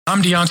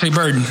I'm Deontay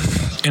Burton,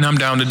 and I'm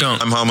down to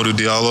dunk. I'm Hamidou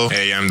Diallo.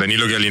 Hey, I'm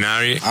Danilo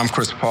Gallinari. I'm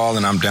Chris Paul,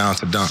 and I'm down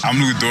to dunk. I'm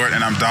Lou Dort,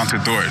 and I'm down to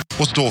dort.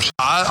 What's Dort?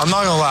 I'm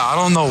not gonna lie, I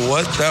don't know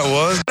what that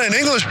was. In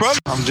English, bro.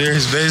 I'm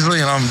Darius Baisley,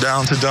 and I'm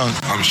down to dunk.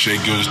 I'm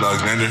Shai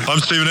Gilgeous-Alexander. I'm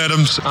Steven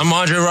Adams. I'm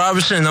Andre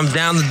Robertson, and I'm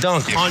down to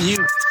dunk. On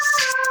you.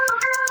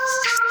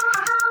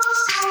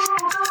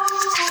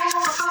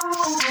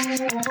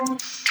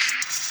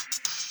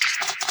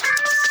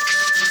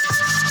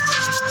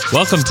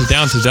 Welcome to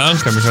Down to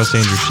Dunk. I'm your host,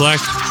 Andrew Schlecht.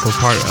 We're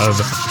part of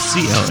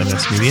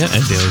CLNS Media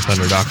and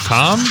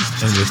DailyThunder.com.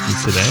 And with me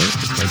today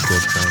is my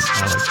good friend,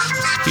 Alex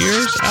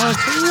Spears.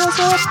 Alex, what's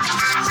up?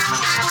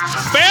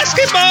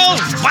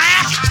 Basketball's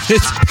back!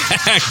 It's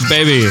back,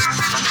 baby.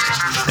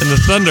 And the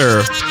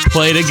Thunder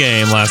played a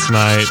game last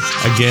night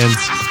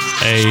against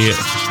a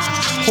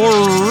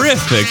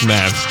horrific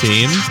Mavs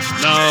team.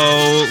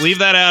 No, leave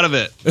that out of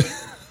it.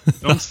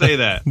 Don't say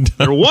that.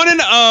 They're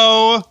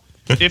 1-0.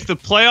 If the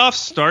playoffs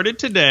started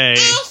today,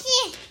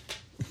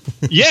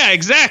 yeah,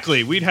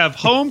 exactly. We'd have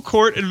home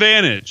court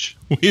advantage.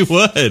 We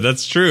would.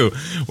 That's true.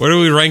 Where do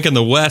we rank in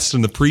the West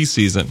in the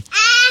preseason?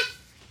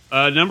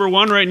 Number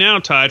one right now,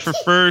 tied for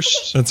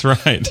first. That's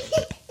right.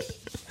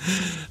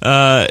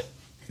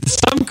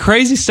 Some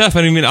crazy stuff.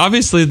 I mean,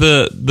 obviously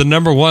the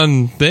number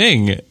one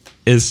thing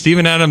is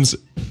Steven Adams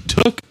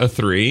took a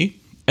three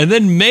and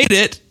then made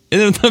it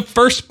in the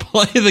first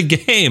play of the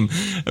game.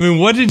 I mean,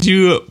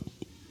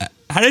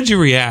 how did you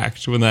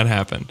react when that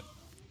happened?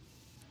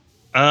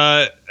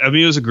 I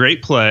mean, it was a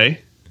great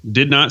play.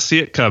 Did not see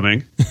it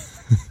coming.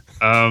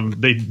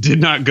 They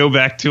did not go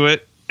back to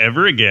it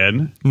ever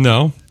again.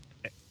 No.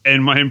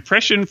 And my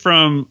impression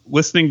from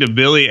listening to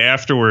Billy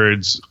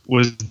afterwards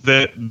was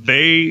that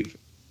they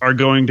are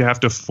going to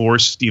have to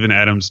force Steven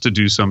Adams to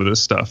do some of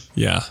this stuff.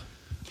 Yeah.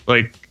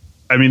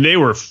 I mean, they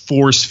were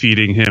force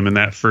feeding him in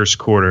that first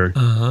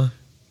quarter,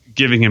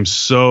 giving him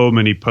so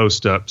many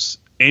post-ups,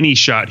 any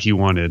shot he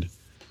wanted.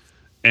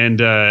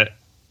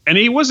 And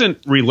he wasn't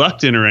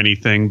reluctant or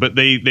anything, but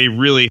they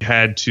really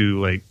had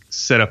to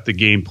set up the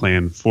game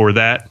plan for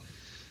that.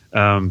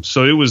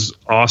 So it was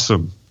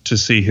awesome to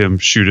see him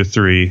shoot a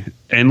three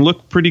and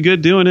look pretty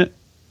good doing it.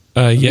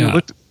 Yeah,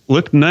 it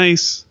looked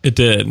nice. It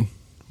did.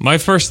 My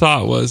first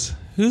thought was,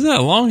 who's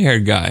that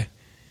long-haired guy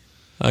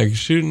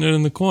shooting it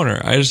in the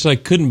corner? I just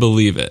couldn't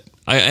believe it.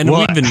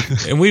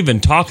 We've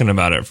been talking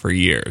about it for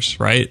years,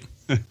 right?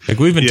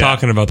 We've been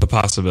talking about the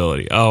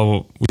possibility.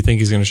 Oh, we think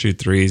he's going to shoot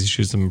threes. He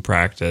shoots them in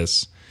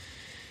practice.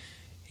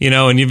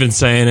 And you've been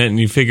saying it, and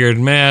you figured,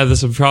 man,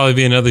 this will probably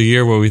be another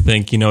year where we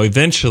think,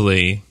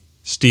 eventually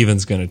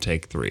Steven's going to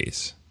take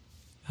threes.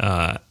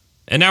 And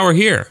now we're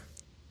here.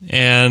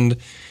 And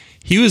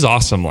he was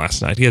awesome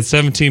last night. He had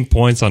 17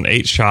 points on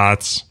 8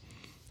 shots.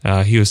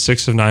 He was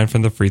 6 of 9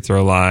 from the free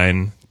throw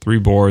line, 3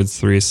 boards,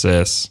 3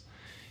 assists.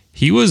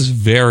 He was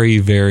very,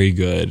 very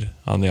good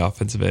on the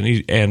offensive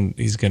end, and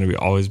he's going to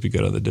always be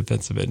good on the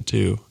defensive end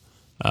too.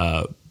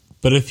 But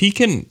if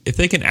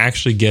they can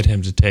actually get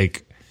him to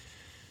take,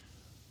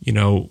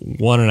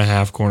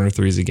 1.5 corner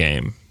threes a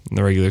game in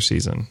the regular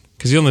season,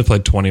 because he only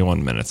played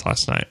 21 minutes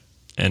last night,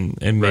 and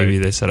maybe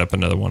they set up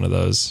another one of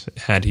those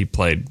had he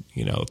played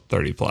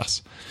 30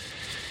 plus.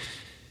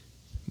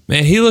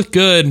 Man, he looked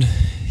good.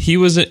 He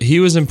was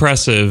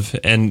impressive,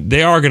 and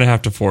they are going to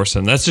have to force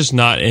him. That's just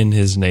not in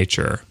his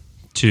nature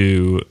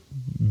to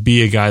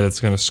be a guy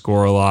that's going to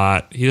score a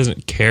lot. He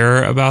doesn't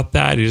care about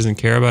that. He doesn't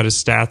care about his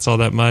stats all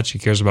that much. He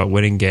cares about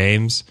winning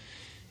games.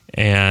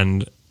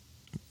 And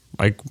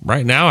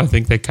right now, I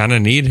think they kind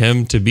of need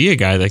him to be a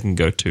guy they can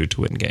go to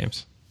win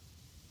games.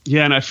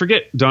 Yeah, and I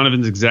forget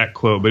Donovan's exact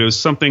quote, but it was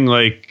something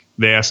like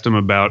they asked him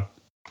about,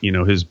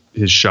 his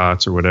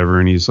shots or whatever,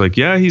 and he's like,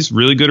 yeah, he's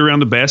really good around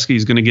the basket.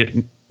 He's going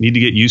to need to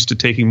get used to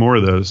taking more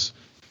of those.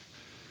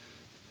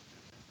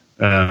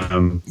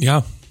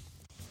 Yeah.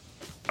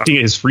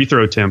 His free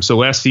throw attempt. So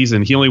last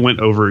season, he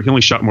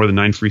only shot more than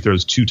 9 free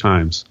throws 2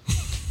 times.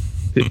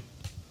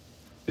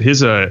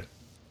 Are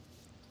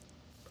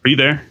you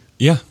there?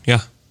 Yeah.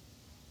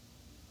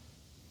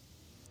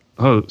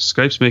 Oh,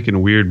 Skype's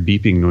making weird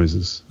beeping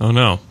noises. Oh,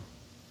 no.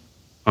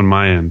 On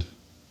my end.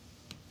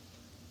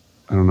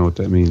 I don't know what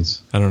that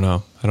means. I don't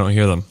know. I don't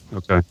hear them.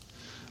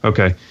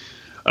 Okay.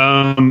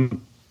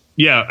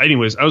 Yeah,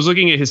 anyways, I was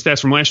looking at his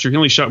stats from last year. He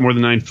only shot more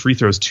than 9 free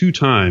throws 2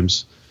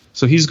 times.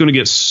 So he's going to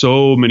get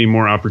so many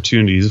more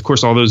opportunities. Of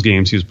course, all those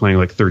games he was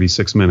playing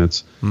 36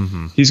 minutes.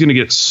 Mm-hmm. He's going to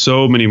get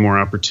so many more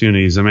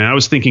opportunities. I mean, I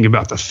was thinking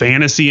about the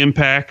fantasy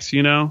impact,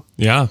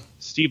 Yeah.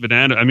 Steven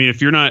Adams. I mean,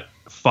 if you're not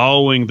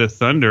following the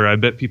Thunder, I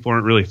bet people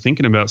aren't really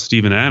thinking about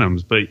Steven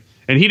Adams.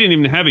 And he didn't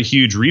even have a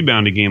huge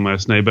rebounding game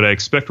last night, but I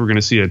expect we're going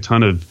to see a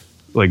ton of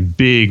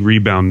big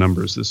rebound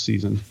numbers this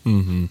season.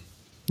 Mm-hmm.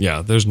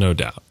 Yeah, there's no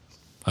doubt.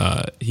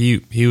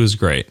 He was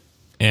great.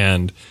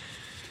 And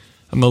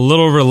I'm a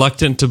little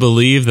reluctant to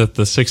believe that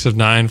the 6 of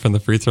 9 from the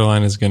free throw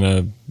line is going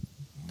to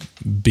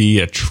be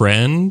a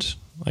trend.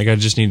 I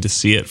just need to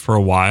see it for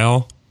a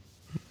while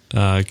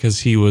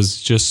because he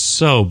was just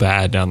so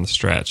bad down the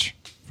stretch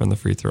from the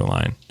free throw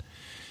line.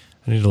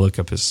 I need to look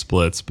up his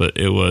splits, but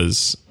it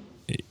was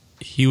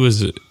he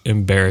was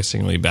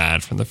embarrassingly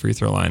bad from the free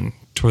throw line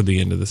toward the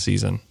end of the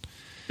season.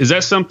 Is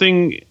that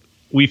something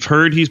we've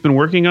heard he's been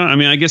working on? I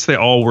mean, I guess they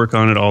all work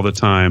on it all the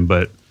time,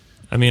 but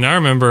I mean, I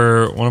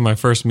remember one of my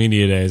first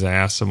media days, I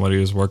asked him what he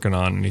was working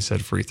on, and he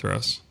said free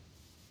throws.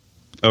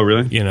 Oh,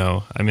 really? You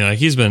know, I mean, like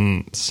he's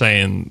been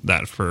saying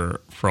that for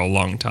a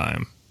long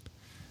time,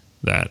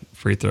 that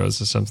free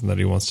throws is something that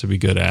he wants to be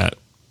good at,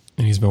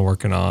 and he's been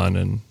working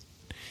on.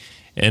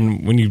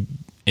 And when you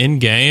in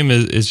game,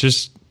 it's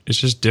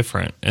just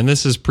different. And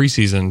this is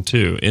preseason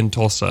too in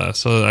Tulsa,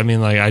 so I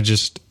mean, like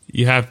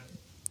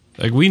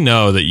we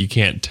know that you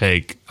can't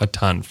take a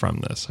ton from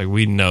this. Like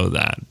we know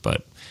that,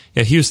 but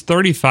yeah, he was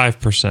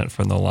 35%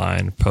 from the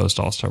line post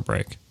All-Star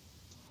break.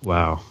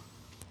 Wow.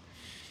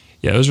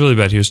 Yeah, it was really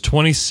bad. He was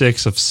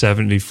 26 of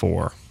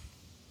 74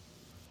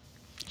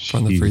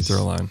 from the free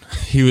throw line.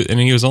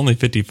 He was only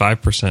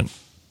 55%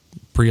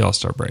 pre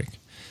All-Star break,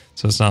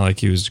 so it's not like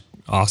he was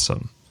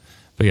awesome.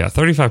 But yeah,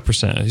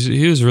 35%.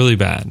 He was really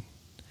bad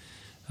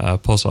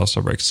post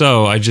All-Star break.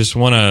 So I just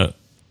want to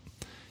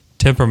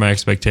temper my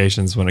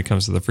expectations when it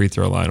comes to the free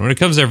throw line. When it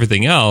comes to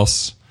everything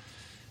else,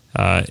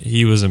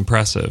 he was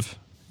impressive,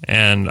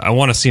 and I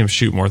want to see him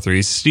shoot more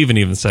threes. Steven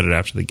even said it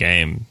after the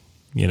game.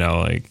 You know,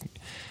 like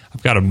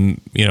I've got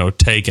to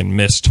take and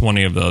miss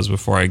 20 of those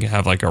before I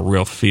have like a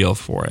real feel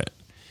for it.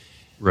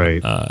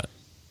 Right.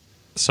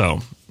 So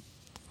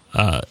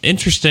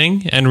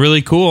interesting and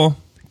really cool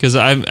because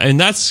and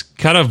that's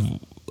kind of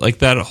like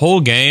that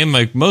whole game.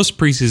 Like most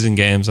preseason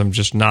games, I'm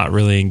just not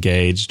really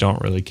engaged.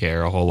 Don't really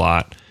care a whole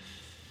lot.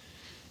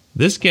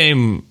 This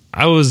game,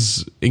 I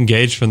was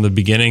engaged from the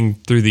beginning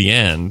through the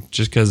end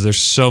just because there's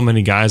so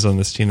many guys on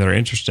this team that are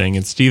interesting.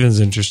 And Steven's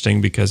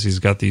interesting because he's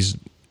got this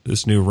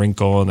new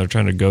wrinkle and they're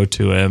trying to go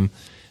to him.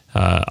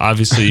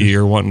 Obviously,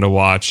 you're wanting to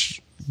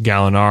watch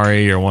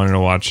Gallinari. You're wanting to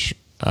watch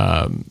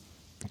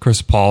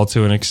Chris Paul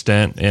to an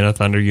extent in a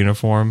Thunder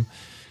uniform.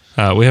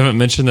 We haven't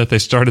mentioned that they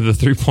started the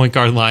 3-point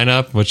guard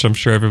lineup, which I'm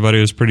sure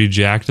everybody was pretty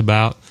jacked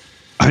about.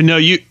 I know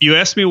you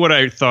asked me what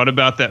I thought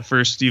about that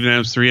first Steven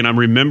Adams 3, and I'm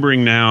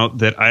remembering now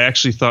that I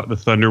actually thought the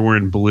Thunder were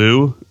in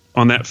blue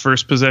on that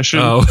first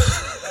possession. Oh.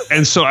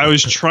 And so I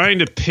was trying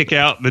to pick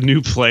out the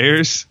new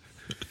players,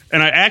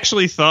 and I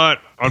actually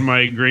thought on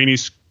my grainy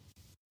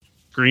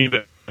screen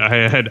that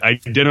I had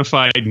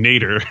identified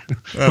Nader,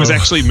 who was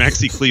actually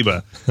Maxi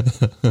Kleba.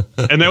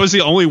 And that was the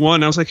only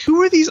one. I was like,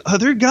 who are these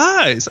other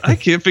guys? I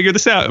can't figure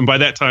this out. And by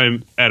that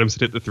time, Adams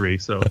had hit the 3.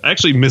 So I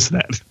actually missed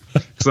that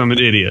because I'm an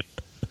idiot.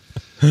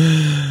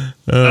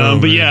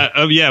 But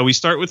yeah, we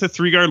start with a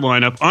 3-guard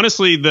lineup.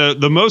 Honestly,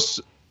 the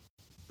most,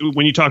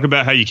 when you talk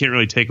about how you can't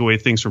really take away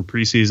things from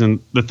preseason,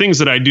 the things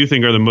that I do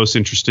think are the most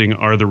interesting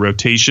are the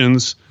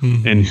rotations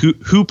and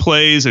who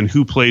plays and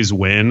who plays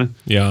when.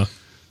 Yeah.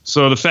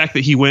 So the fact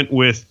that he went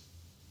with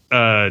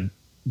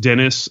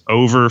Dennis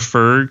over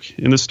Ferg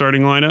in the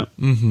starting lineup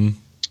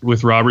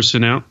with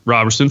Robertson out,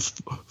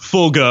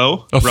 full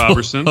go,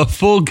 Robertson.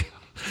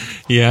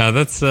 Yeah,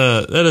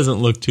 that doesn't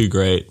look too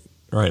great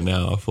right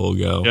now. A full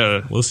go.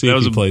 Yeah, we'll see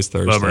if he plays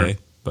Thursday. Bummer.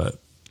 But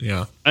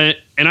yeah, and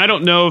I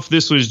don't know if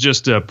this was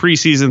just a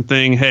preseason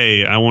thing.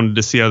 Hey, I wanted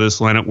to see how this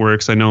lineup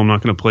works. I know I'm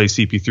not going to play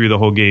CP3 the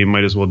whole game.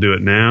 Might as well do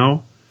it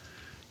now,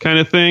 kind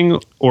of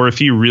thing. Or if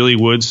he really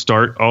would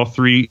start all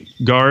 3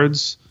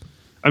 guards.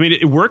 I mean,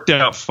 it worked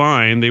out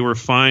fine. They were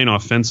fine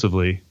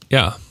offensively.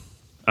 Yeah.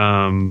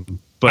 But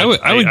I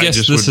would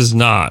guess this is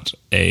not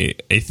a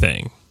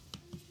thing.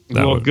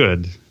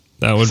 Good.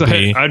 That would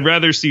be. I'd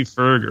rather see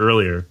Ferg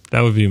earlier.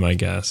 That would be my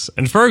guess.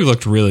 And Ferg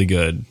looked really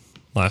good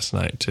last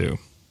night too,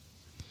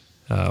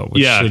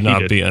 which should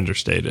not be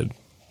understated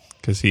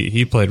because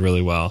he played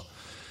really well.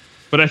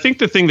 But I think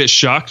the thing that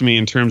shocked me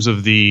in terms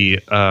of the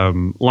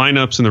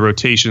lineups and the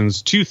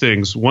rotations, 2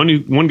 things.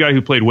 One guy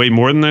who played way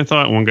more than I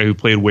thought, one guy who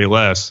played way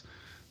less.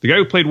 The guy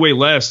who played way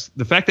less,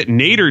 the fact that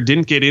Nader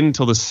didn't get in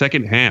until the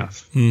second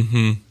half.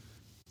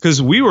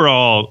 Because we were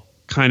all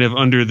kind of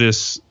under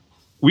this.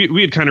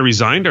 We had kind of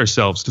resigned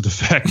ourselves to the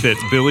fact that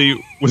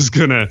Billy was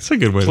going to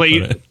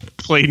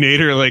play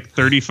Nader like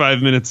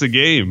 35 minutes a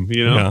game,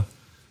 you know? Yeah.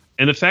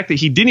 And the fact that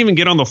he didn't even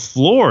get on the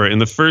floor in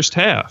the first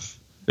half.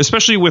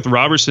 Especially with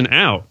Robertson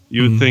out,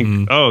 you would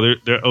think,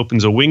 there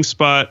opens a wing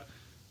spot.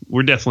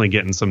 We're definitely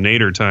getting some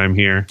Nader time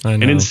here.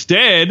 And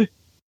instead,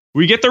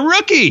 we get the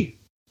rookie.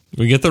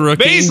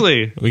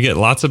 Bazley. We get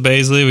lots of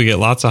Bazley. We get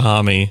lots of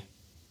Hami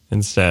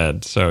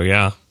instead. So,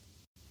 yeah.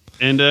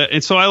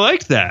 And so I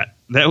liked that.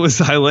 I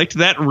liked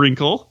that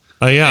wrinkle.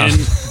 Oh, yeah. And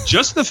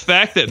just the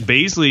fact that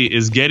Bazley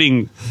is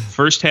getting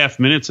first half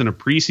minutes in a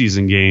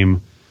preseason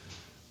game,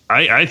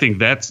 I think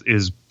that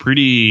is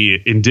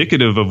pretty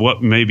indicative of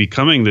what may be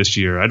coming this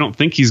year. I don't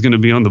think he's going to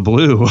be on the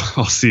blue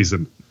all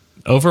season.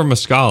 Over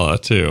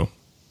Muscala, too.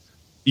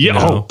 Yeah. You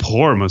know? Oh,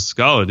 poor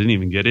Muscala didn't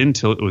even get in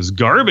till it was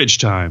garbage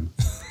time.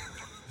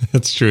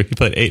 That's true. He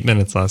played 8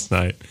 minutes last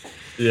night.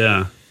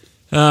 Yeah.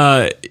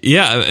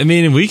 Yeah. I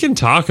mean, we can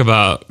talk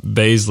about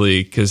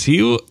Bazley because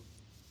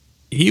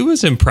he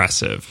was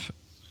impressive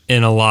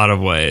in a lot of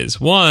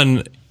ways.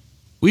 One,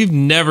 we've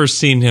never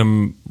seen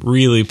him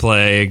really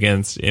play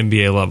against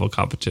NBA level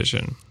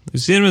competition.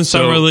 We've seen him in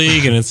summer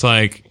league, and it's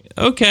like,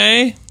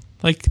 okay,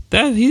 like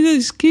that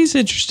he's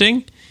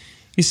interesting.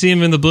 You see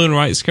him in the blue and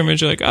white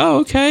scrimmage, you're like,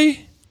 oh,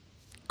 okay,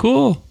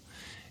 cool.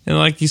 And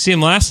like you see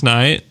him last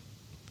night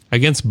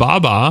against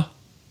Baba,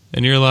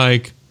 and you're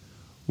like,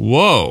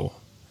 whoa,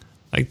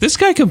 like this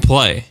guy can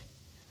play.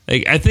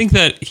 Like, I think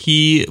that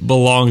he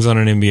belongs on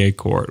an NBA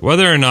court.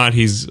 Whether or not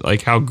he's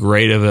like how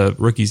great of a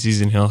rookie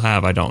season he'll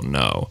have, I don't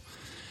know.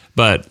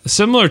 But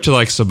similar to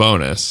like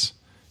Sabonis,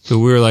 who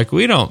we were like,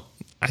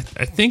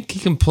 I think he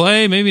can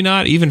play, maybe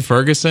not. Even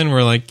Ferguson,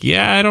 we're like,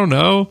 yeah, I don't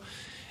know.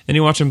 And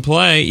you watch him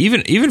play.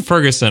 Even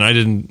Ferguson, I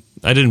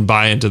didn't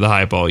buy into the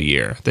hype all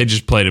year. They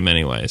just played him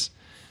anyways.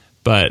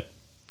 But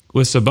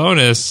with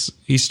Sabonis,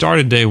 he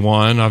started day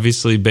one.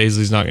 Obviously,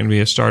 Bazley's not going to be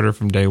a starter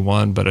from day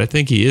one, but I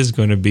think he is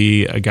going to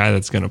be a guy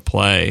that's going to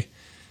play.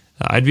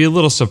 I'd be a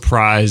little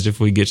surprised if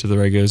we get to the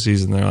regular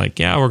season, they're like,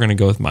 yeah, we're going to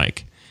go with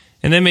Mike.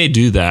 And they may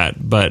do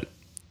that, but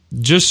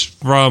just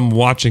from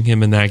watching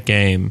him in that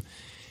game,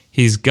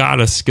 he's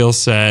got a skill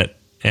set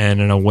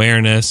and an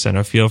awareness and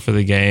a feel for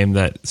the game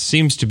that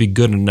seems to be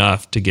good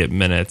enough to get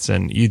minutes.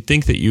 And you'd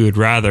think that you would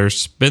rather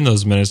spend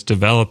those minutes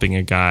developing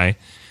a guy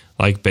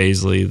like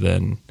Bazley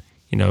than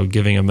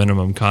giving a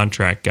minimum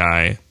contract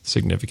guy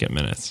significant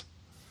minutes.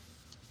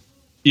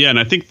 Yeah, and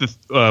I think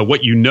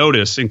what you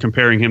notice in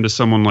comparing him to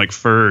someone like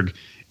Ferg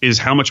is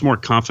how much more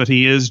confident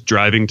he is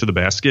driving to the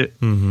basket.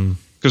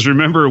 Because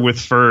remember with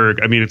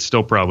Ferg, I mean, it's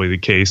still probably the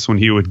case when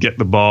he would get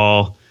the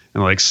ball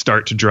and like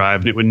start to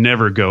drive and it would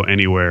never go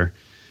anywhere.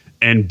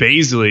 And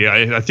Bazley,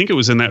 I think it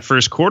was in that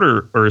first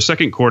quarter or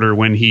second quarter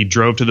when he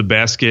drove to the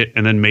basket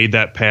and then made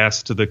that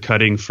pass to the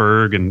cutting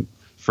Ferg, and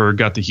Ferg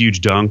got the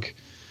huge dunk.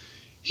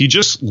 He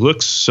just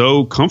looks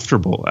so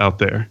comfortable out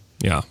there.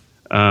 Yeah.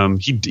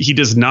 He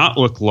does not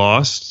look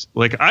lost.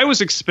 Like I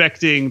was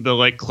expecting the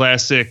like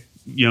classic,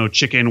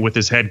 chicken with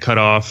his head cut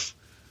off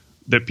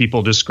that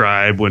people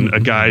describe when a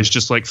guy's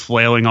just like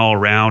flailing all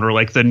around, or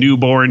like the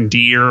newborn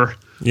deer.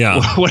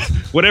 Yeah.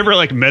 Whatever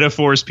like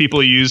metaphors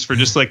people use for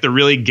just like the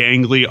really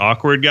gangly,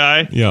 awkward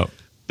guy. Yeah.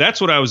 That's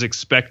what I was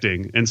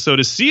expecting. And so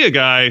to see a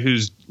guy who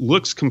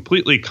looks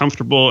completely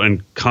comfortable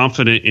and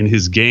confident in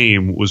his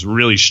game was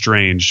really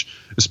strange,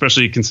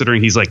 especially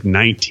considering he's like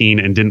 19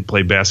 and didn't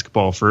play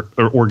basketball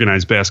or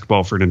organized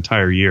basketball for an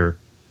entire year.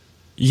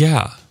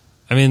 Yeah.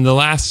 I mean, the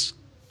last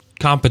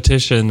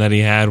competition that he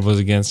had was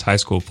against high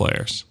school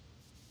players.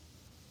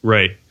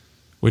 Right.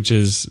 Which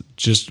is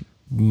just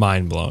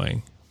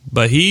mind-blowing.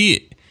 But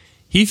he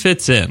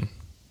fits in.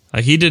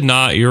 Like he did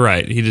not, you're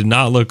right, he did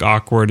not look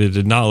awkward. It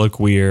did not look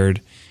weird.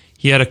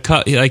 He had a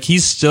cut, like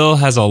he's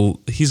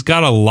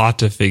got a lot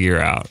to figure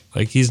out.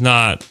 Like he's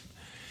got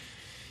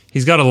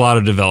a lot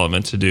of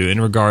development to do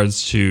in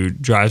regards to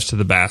drives to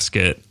the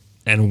basket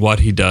and what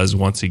he does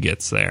once he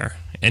gets there.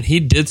 And he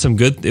did some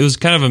good, it was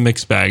kind of a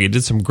mixed bag. He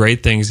did some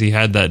great things. He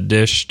had that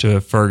dish to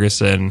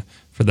Ferguson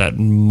for that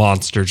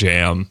monster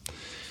jam.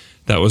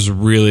 That was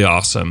really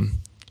awesome.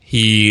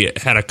 He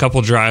had a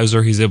couple drives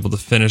where he's able to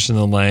finish in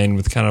the lane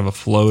with kind of a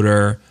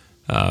floater.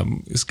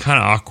 It was kind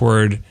of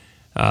awkward.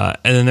 And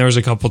then there was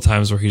a couple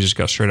times where he just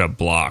got straight up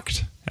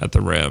blocked at the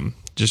rim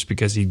just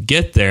because he'd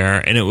get there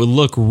and it would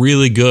look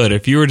really good.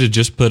 If you were to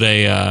just put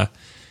a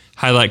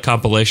highlight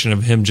compilation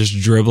of him just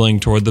dribbling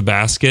toward the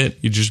basket,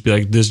 you'd just be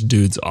like, this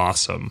dude's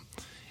awesome.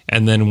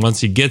 And then once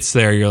he gets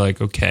there, you're like,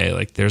 okay,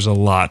 like there's a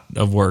lot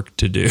of work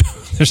to do.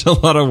 There's a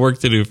lot of work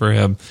to do for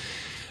him.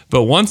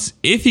 But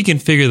if he can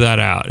figure that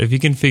out, if he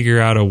can figure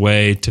out a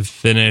way to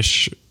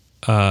finish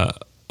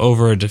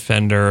over a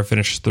defender, or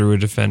finish through a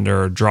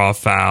defender, or draw a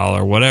foul,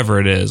 or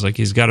whatever it is, like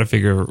he's got to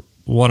figure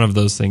one of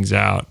those things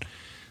out.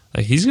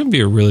 Like he's going to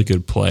be a really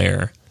good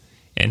player.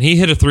 And he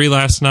hit a 3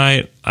 last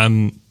night.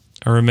 I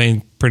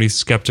remain pretty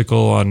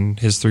skeptical on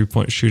his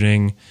 3-point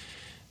shooting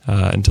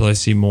until I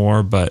see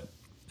more, but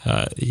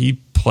he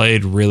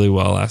played really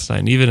well last night.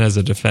 And even as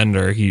a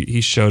defender,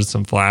 he showed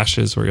some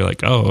flashes where you're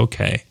like, oh,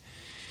 okay.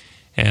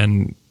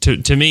 And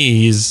to me,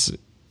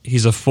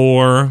 he's a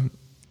 4,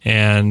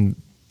 and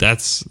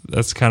that's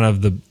kind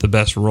of the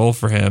best role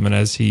for him. And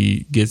as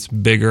he gets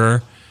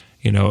bigger,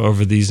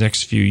 over these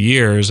next few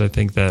years, I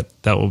think that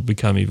will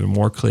become even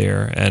more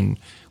clear. And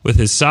with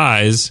his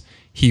size,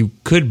 he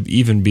could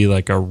even be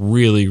like a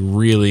really,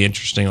 really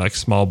interesting like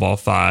small ball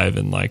 5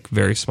 in like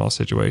very small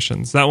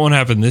situations. That won't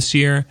happen this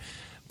year,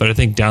 but I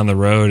think down the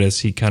road as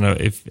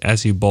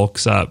he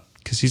bulks up,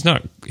 because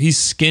he's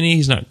skinny,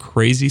 he's not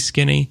crazy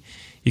skinny.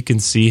 You can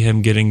see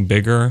him getting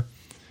bigger.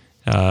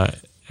 I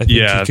think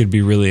he could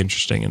be really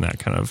interesting in that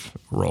kind of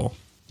role.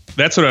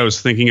 That's what I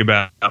was thinking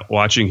about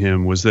watching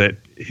him, was that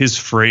his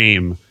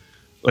frame,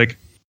 like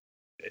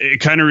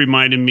it kind of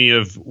reminded me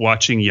of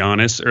watching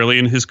Giannis early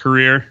in his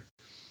career,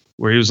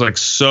 where he was like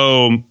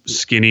so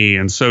skinny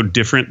and so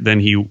different than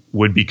he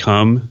would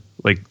become,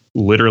 like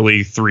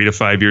literally 3 to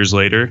 5 years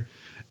later.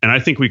 And I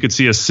think we could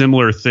see a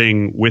similar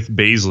thing with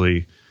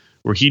Bazley,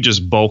 where he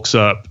just bulks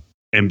up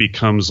and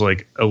becomes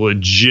like a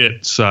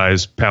legit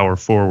size power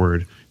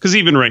forward, because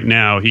even right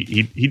now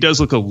he does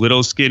look a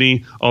little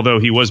skinny, although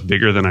he was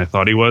bigger than I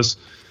thought he was.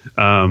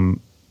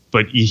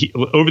 But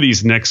over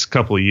these next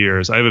couple of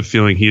years, I have a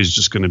feeling he is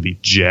just going to be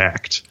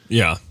jacked.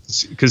 Yeah,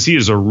 because he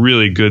is a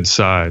really good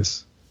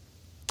size.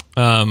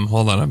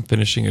 Hold on, I'm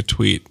finishing a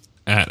tweet.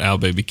 At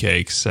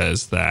AlBabyCake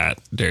says that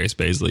Darius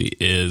Bazley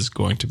is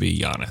going to be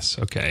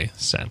Giannis. Okay,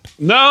 send.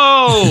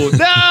 No.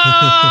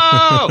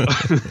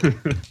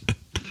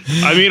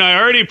 I mean,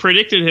 I already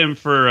predicted him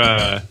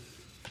for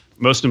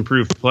most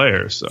improved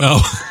player. So.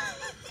 Oh.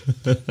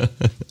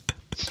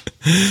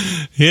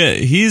 Yeah,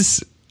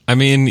 he's. I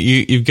mean,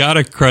 you've got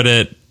to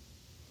credit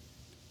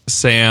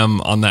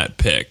Sam on that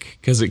pick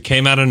because it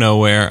came out of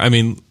nowhere. I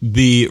mean,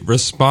 the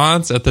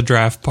response at the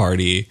draft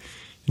party,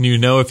 and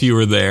if you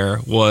were there,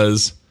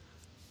 was.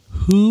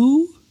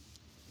 Who?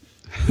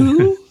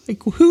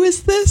 Like, who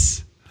is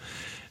this?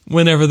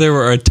 Whenever there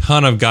were a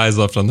ton of guys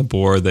left on the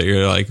board that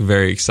you're like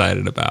very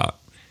excited about.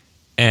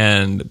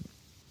 And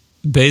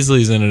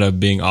Bazley's ended up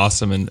being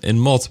awesome in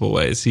multiple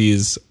ways.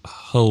 He's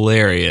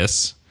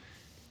hilarious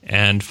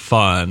and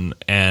fun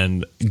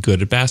and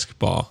good at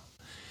basketball.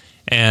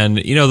 And,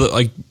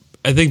 I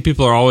think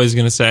people are always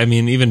going to say, I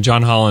mean, even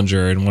John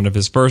Hollinger, in one of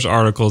his first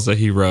articles that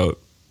he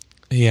wrote,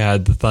 he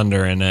had the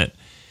Thunder in it.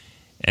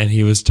 And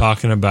he was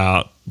talking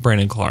about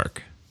Brandon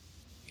Clark.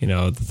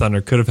 The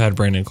Thunder could have had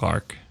Brandon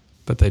Clark,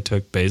 but they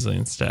took Bazley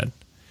instead.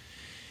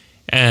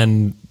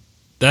 And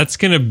that's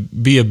going to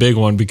be a big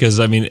one because,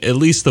 I mean, at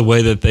least the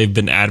way that they've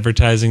been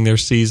advertising their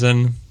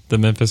season, the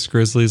Memphis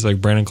Grizzlies, like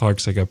Brandon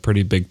Clark's like a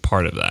pretty big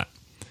part of that.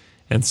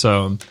 And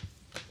so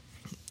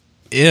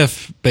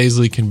if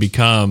Bazley can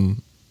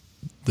become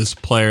this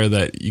player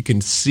that you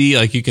can see,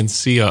 like you can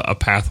see a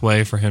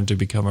pathway for him to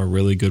become a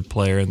really good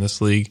player in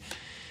this league,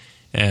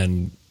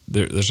 and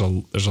there's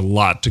a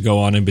lot to go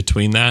on in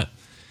between that.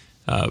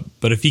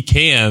 But if he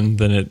can,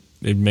 then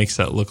it makes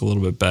that look a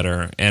little bit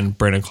better. And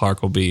Brandon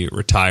Clark will be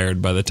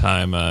retired by the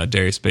time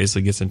Darius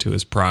Bazley gets into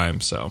his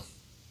prime. So,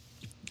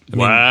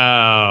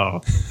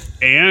 wow,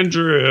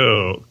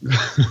 Andrew,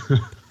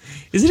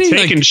 isn't he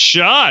taking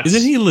shots?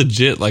 Isn't he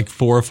legit like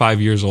 4 or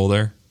 5 years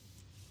older?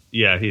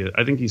 Yeah,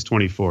 I think he's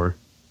 24.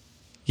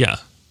 Yeah,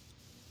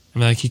 I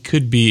mean, like he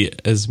could be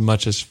as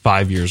much as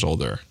 5 years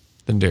older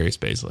than Darius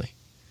Bazley.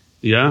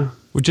 Yeah.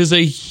 Which is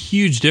a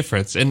huge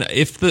difference. And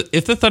if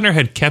the Thunder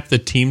had kept the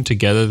team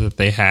together that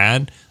they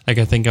had, like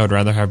I think I would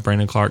rather have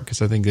Brandon Clark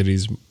because I think that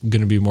he's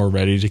going to be more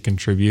ready to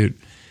contribute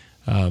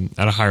at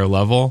a higher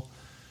level.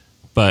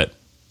 But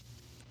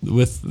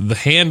with the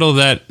handle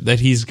that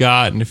he's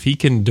got, and if he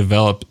can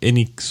develop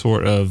any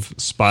sort of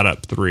spot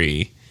up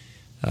three,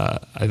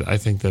 I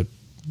think that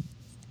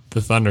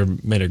the Thunder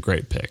made a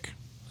great pick.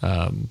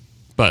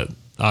 But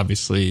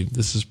obviously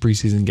this is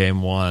preseason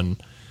game one.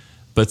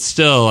 But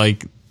still,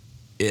 like,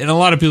 and a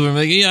lot of people are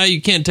like, yeah,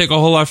 you can't take a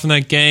whole lot from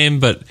that game.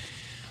 But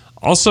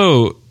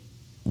also,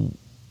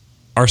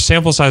 our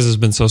sample size has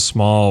been so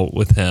small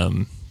with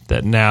him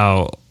that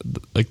now,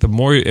 like, the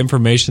more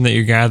information that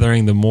you're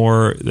gathering, the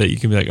more that you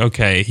can be like,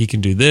 okay, he can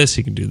do this,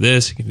 he can do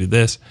this, he can do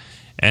this.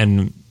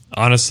 And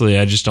honestly,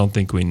 I just don't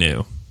think we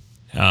knew.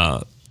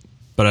 But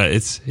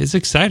it's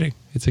exciting.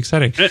 It's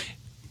exciting.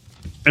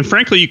 And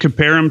frankly, you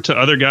compare him to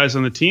other guys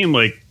on the team,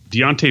 like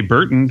Deonte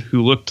Burton,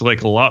 who looked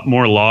like a lot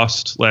more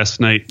lost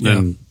last night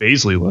than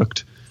Bazley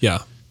looked. Yeah.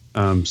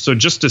 So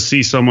just to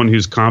see someone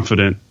who's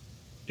confident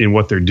in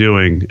what they're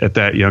doing at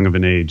that young of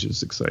an age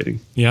is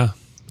exciting. Yeah.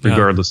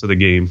 Regardless of the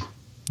game.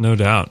 No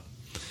doubt.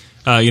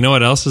 You know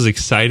what else is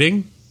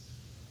exciting?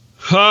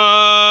 Food.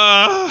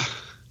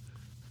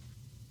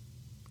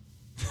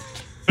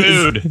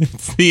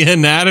 It's the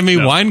Anatomy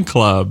Wine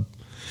Club.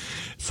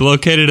 It's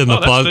located in the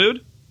Plaza.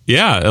 Food?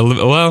 Yeah,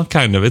 well,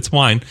 kind of. It's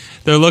wine.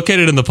 They're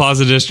located in the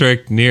Plaza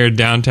District near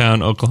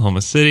downtown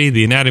Oklahoma City.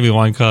 The Anatomy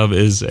Wine Club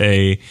is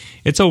a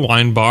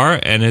wine bar,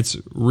 and it's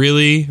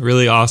really,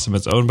 really awesome.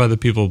 It's owned by the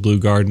people of Blue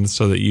Gardens,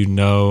 so that you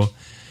know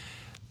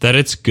that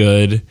it's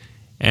good,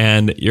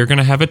 and you're going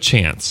to have a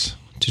chance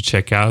to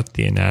check out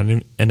the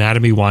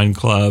Anatomy Wine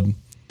Club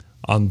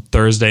on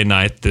Thursday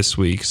night this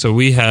week. So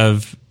I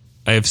have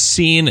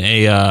seen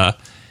a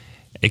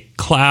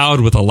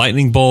cloud with a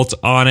lightning bolt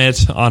on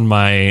it on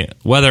my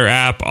weather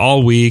app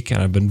all week,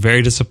 and I've been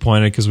very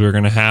disappointed because we were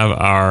going to have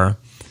our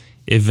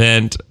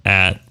event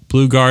at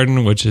Blue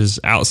Garden, which is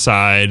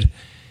outside,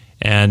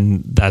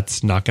 and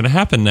that's not going to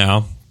happen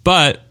now.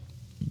 But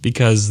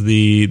because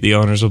the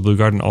owners of Blue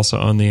Garden also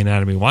own the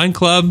Anatomy Wine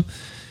Club,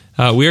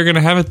 we are going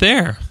to have it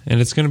there,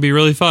 and it's going to be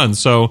really fun.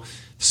 So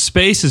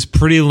space is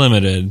pretty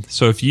limited.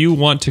 So if you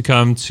want to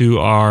come to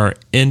our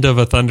end of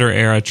a Thunder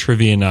era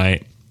trivia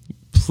night,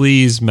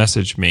 please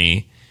message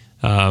me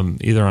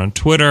either on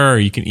Twitter or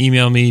you can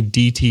email me,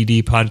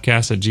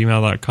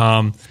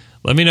 dtdpodcast@gmail.com.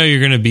 Let me know you're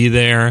going to be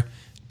there.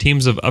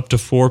 Teams of up to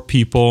 4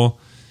 people.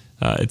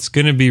 It's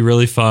going to be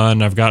really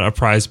fun. I've got a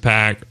prize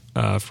pack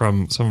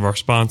from some of our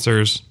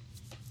sponsors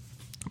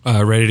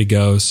ready to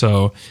go.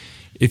 So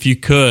if you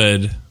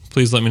could,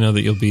 please let me know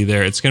that you'll be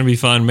there. It's going to be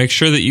fun. Make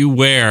sure that you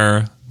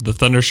wear the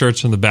Thunder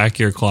shirts from the back of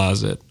your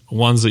closet,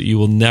 ones that you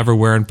will never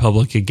wear in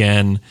public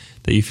again,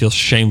 that you feel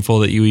shameful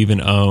that you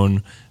even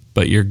own,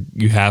 but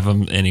you have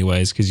them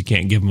anyways because you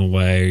can't give them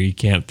away or you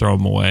can't throw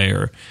them away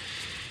or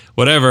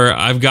whatever.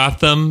 I've got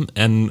them,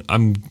 and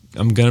I'm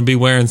gonna be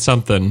wearing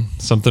something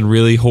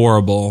really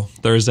horrible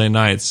Thursday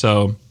night.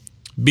 So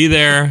be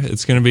there.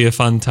 It's gonna be a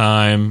fun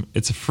time.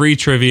 It's a free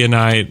trivia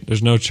night.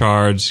 There's no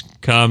charge.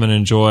 Come and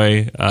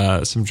enjoy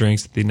some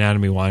drinks at the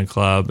Anatomy Wine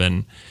Club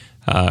and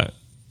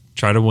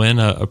try to win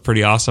a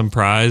pretty awesome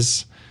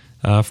prize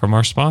from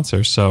our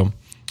sponsors. So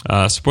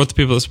support the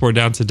people that support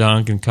Down to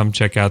Dunk and come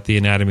check out the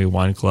Anatomy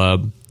Wine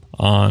Club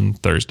on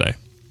Thursday.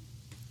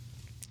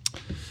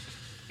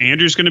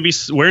 Andrew's going to be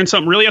wearing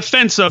something really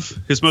offensive.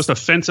 His most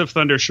offensive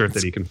Thunder shirt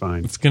that he can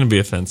find. It's going to be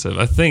offensive.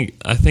 I think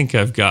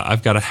I've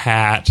got a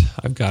hat.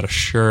 I've got a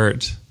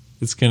shirt.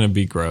 It's going to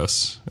be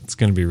gross. It's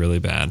going to be really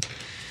bad.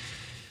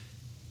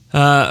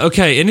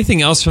 Okay.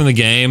 Anything else from the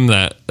game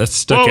that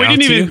stuck out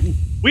to you?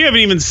 We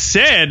haven't even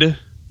said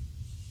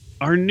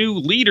our new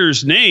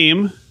leader's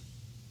name.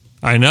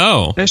 I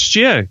know.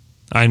 SGA.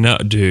 I know,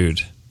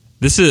 dude.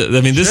 This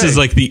is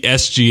like the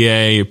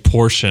SGA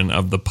portion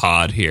of the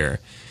pod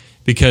here,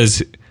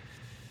 because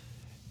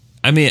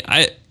sometimes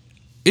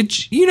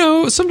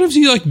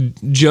you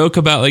like joke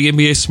about like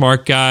NBA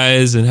smart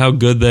guys and how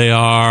good they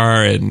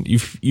are, and you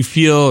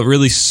feel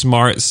really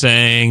smart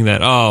saying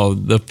that, oh,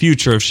 the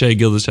future of Shai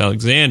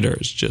Gilgeous-Alexander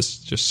is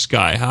just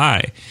sky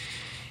high,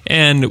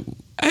 and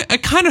I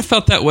kind of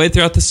felt that way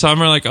throughout the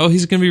summer, like, oh,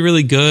 he's going to be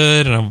really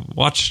good, and I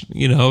watched,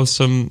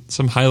 some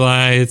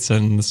highlights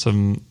and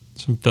some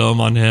film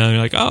on him. And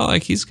you're like, oh,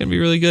 like he's going to be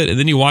really good, and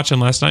then you watch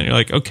him last night, and you're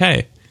like,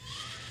 okay,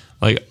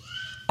 like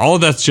all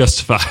of that's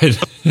justified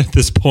at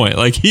this point.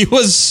 Like he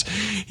was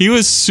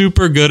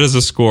super good as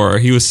a scorer.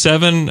 He was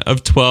 7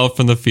 of 12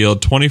 from the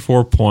field,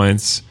 24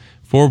 points,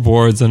 4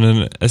 boards and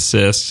an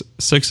assist,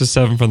 6 of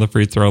 7 from the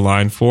free throw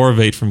line, 4 of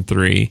 8 from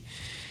 3.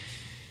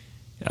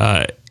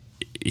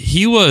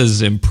 He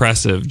was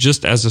impressive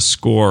just as a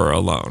scorer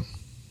alone.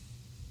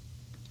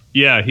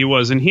 Yeah, he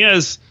was. And he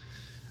has...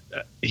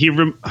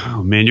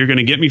 oh, man, you're going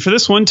to get me for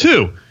this one,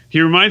 too. He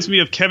reminds me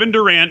of Kevin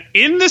Durant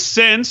in the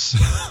sense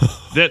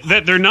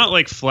that they're not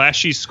like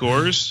flashy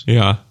scores.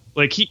 Yeah.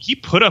 Like he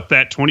put up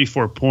that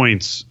 24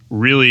 points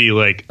really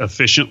like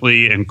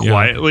efficiently and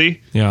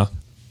quietly. Yeah.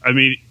 I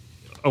mean,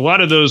 a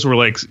lot of those were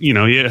like, he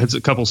had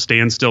a couple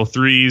standstill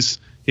threes.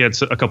 He had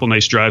a couple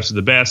nice drives to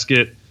the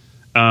basket.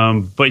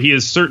 But he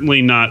is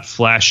certainly not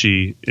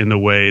flashy in the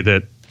way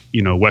that,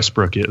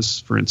 Westbrook is,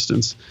 for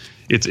instance.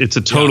 It's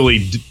a totally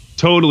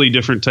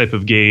different type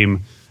of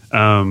game.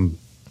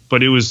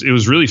 But it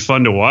was really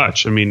fun to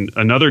watch. I mean,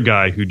 another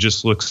guy who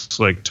just looks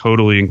like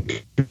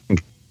totally in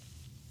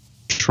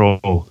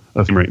control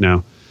of him right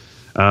now.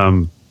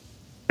 And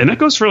that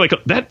goes for like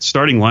that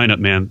starting lineup,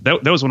 man.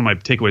 That was one of my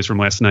takeaways from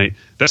last night.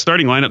 That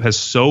starting lineup has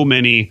so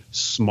many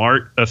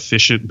smart,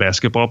 efficient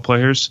basketball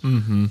players.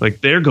 Mm-hmm.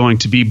 Like they're going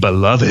to be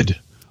beloved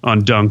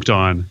on Dunked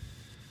On.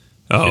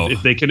 Oh,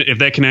 if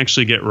that can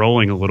actually get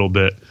rolling a little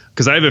bit,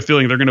 because I have a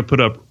feeling they're going to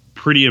put up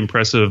pretty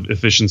impressive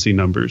efficiency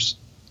numbers.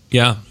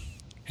 Yeah.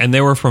 And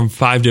they were from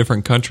 5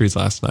 different countries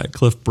last night.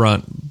 Cliff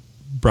Brunt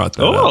brought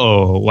that up.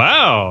 Oh,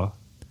 wow.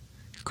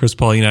 Chris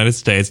Paul, United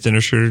States.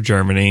 Dennis Schroeder,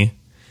 Germany.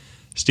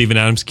 Steven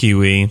Adams,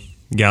 Kiwi.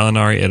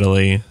 Gallinari,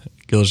 Italy.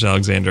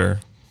 Gilgeous-Alexander,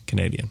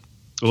 Canadian.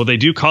 Well, they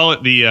do call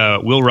it the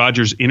Will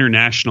Rogers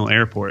International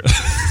Airport.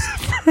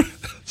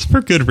 It's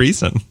for good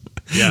reason.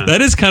 Yeah.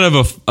 That is kind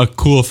of a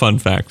cool fun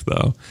fact,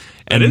 though.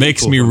 And it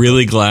makes me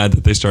really glad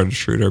that they started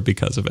Schroeder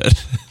because of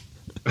it.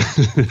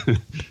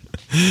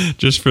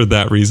 Just for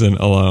that reason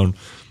alone.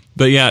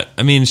 But yeah,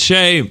 I mean,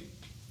 Shai,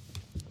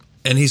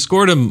 and he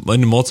scored him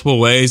in multiple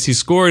ways. He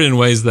scored in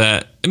ways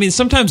that, I mean,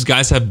 sometimes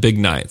guys have big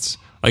nights.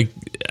 Like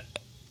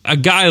a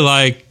guy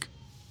like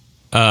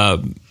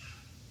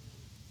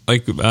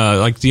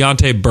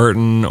Deonte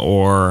Burton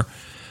or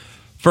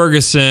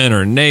Ferguson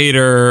or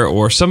Nader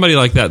or somebody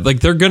like that. Like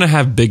they're going to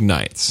have big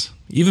nights.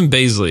 Even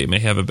Baisley may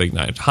have a big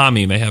night.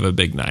 Hami may have a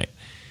big night.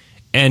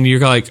 And you're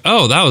like,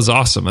 oh, that was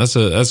awesome.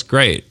 That's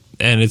great.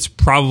 And it's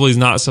probably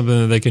not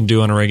something that they can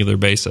do on a regular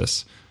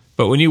basis.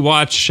 But when you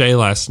watch Shai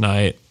last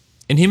night,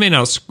 and he may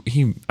not,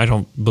 I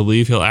don't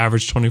believe he'll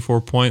average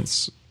 24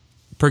 points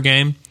per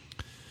game,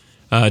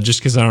 just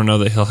because I don't know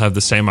that he'll have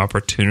the same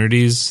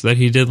opportunities that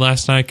he did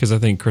last night, because I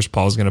think Chris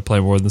Paul is going to play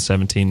more than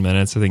 17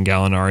 minutes. I think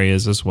Gallinari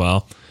is as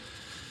well.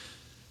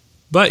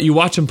 But you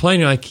watch him play,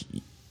 and you're like,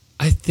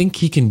 I think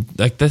he can,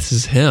 like, this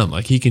is him.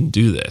 Like, he can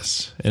do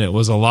this. And it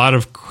was a lot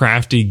of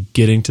crafty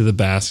getting to the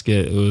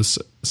basket. It was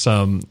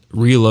some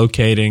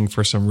relocating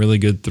for some really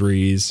good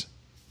threes.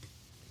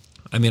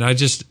 I mean,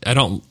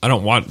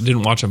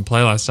 didn't watch him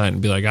play last night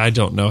and be like, I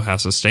don't know how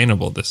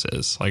sustainable this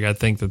is. Like, I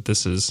think that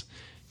this is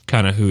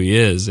kind of who he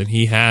is. And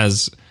he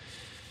has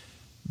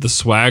the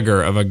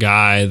swagger of a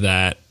guy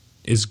that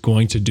is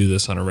going to do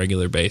this on a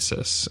regular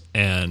basis.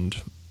 And,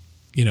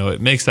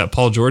 it makes that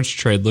Paul George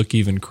trade look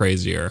even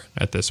crazier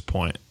at this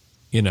point,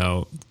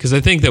 because I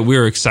think that we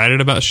were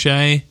excited about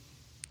Shai,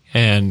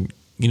 and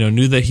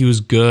knew that he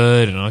was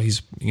good, and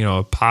he's,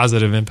 a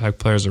positive impact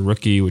player as a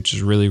rookie, which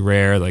is really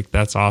rare. Like,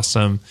 that's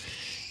awesome.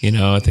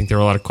 I think there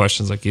were a lot of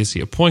questions like, is he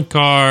a point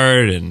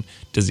guard, and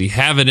does he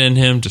have it in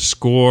him to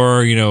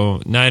score,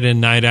 night in,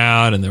 night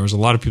out? And there was a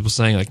lot of people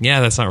saying like, yeah,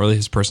 that's not really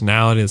his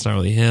personality. That's not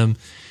really him.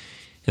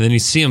 And then you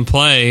see him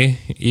play,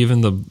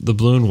 even the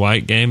blue and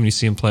white game, and you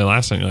see him play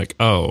last night, and you're like,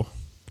 oh,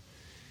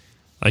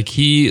 like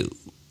he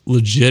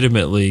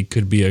legitimately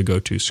could be a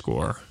go-to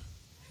scorer.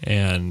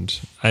 And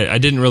I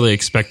didn't really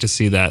expect to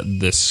see that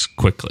this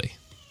quickly.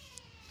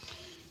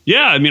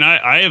 Yeah, I mean,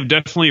 I have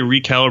definitely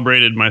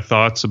recalibrated my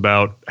thoughts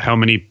about how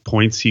many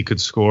points he could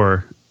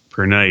score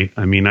per night.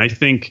 I mean, I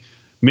think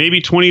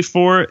maybe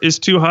 24 is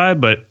too high,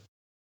 but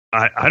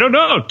I don't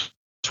know.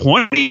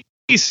 20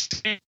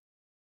 seems like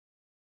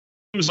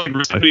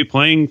he's be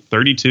playing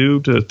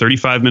 32 to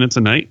 35 minutes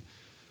a night.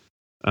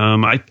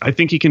 I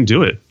think he can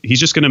do it. He's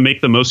just going to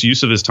make the most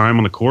use of his time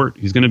on the court.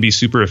 He's going to be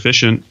super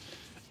efficient.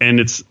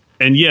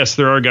 And yes,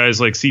 there are guys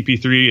like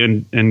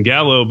CP3 and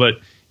Gallo, but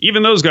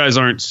even those guys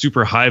aren't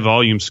super high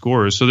volume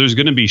scorers, so there's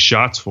going to be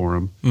shots for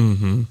him.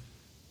 Mm-hmm.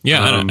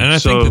 Yeah, and I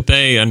think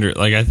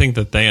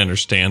that they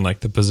understand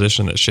like the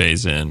position that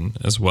Shea's in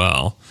as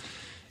well,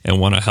 and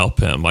want to help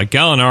him. Like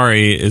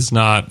Gallinari is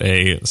not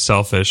a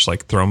selfish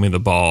like throw me the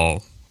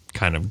ball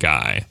kind of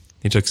guy.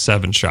 He took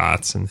 7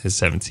 shots in his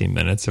 17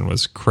 minutes and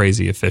was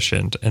crazy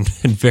efficient and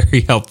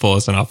very helpful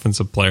as an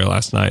offensive player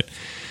last night.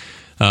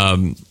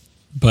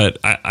 But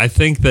I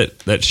think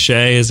that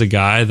Shea is a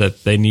guy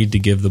that they need to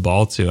give the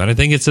ball to. And I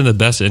think it's in the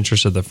best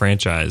interest of the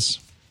franchise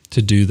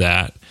to do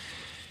that.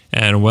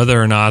 And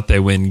whether or not they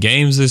win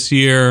games this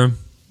year,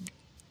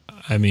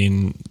 I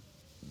mean,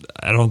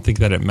 I don't think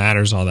that it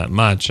matters all that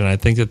much. And I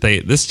think that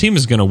this team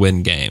is going to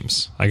win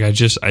games. Like I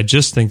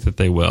just think that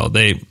they will.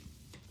 They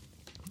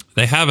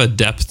have a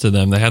depth to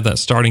them. They have that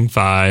starting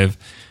 5.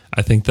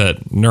 I think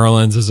that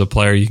Nerlens is a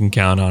player you can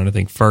count on. I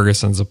think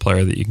Ferguson's a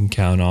player that you can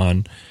count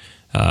on.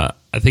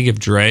 I think if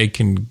Dre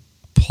can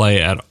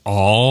play at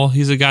all,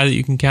 he's a guy that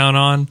you can count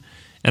on.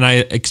 And I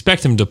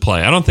expect him to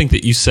play. I don't think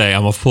that you say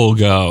I'm a full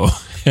go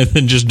and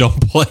then just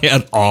don't play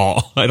at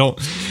all. I don't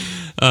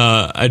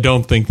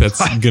think that's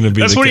going to be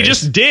that's the what case. He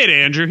just did,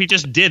 Andrew. He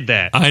just did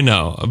that. I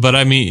know. But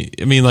I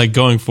mean like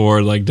going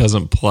forward, like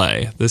doesn't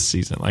play this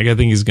season. Like I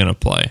think he's going to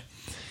play.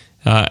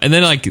 And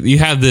then like you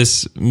have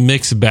this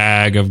mixed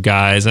bag of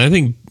guys. And I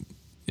think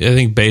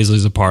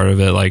Bazley's a part of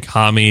it, like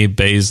Hami,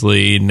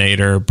 Bazley,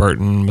 Nader,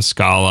 Burton,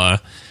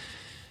 Muscala,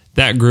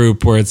 that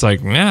group where it's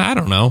like, I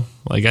don't know.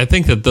 Like I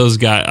think that those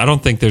guys, I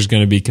don't think there's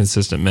going to be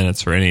consistent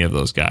minutes for any of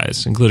those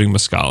guys, including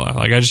Muscala.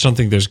 Like I just don't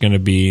think there's going to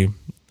be,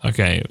 I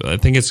think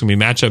it's going to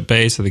be matchup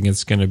based. I think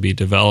it's going to be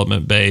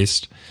development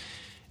based.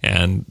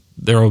 And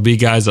there will be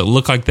guys that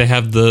look like they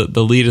have the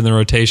lead in the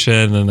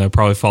rotation and they'll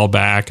probably fall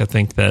back. I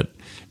think that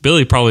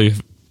Billy probably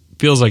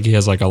feels like he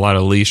has like a lot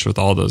of leash with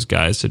all those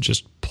guys to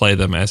just play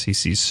them as he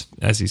sees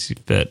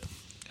fit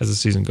as the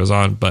season goes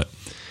on. But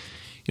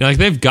like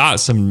they've got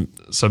some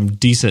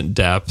decent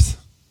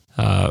depth,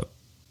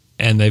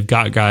 and they've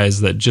got guys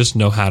that just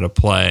know how to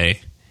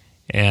play.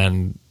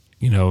 And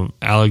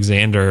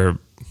Alexander,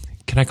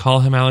 can I call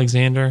him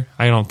Alexander?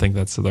 I don't think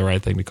that's the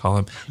right thing to call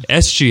him.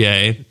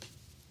 SGA,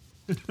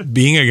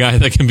 being a guy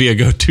that can be a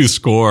go-to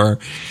scorer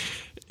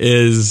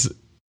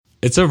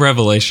it's a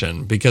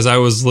revelation, because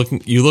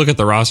you look at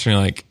the roster and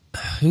you're like,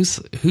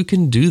 who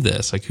can do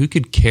this? Like who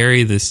could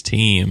carry this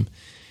team?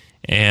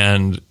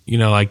 And,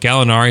 like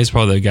Gallinari is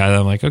probably the guy that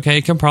I'm like, okay,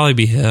 it can probably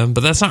be him,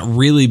 but that's not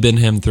really been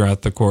him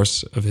throughout the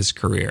course of his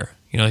career.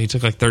 He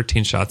took like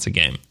 13 shots a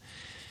game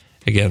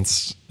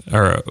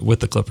with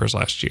the Clippers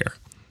last year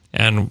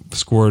and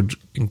scored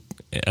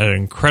at an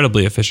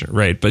incredibly efficient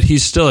rate, but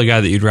he's still a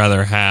guy that you'd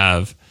rather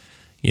have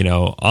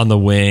on the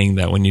wing,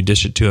 that when you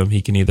dish it to him,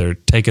 he can either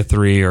take a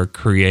 3 or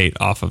create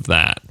off of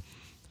that.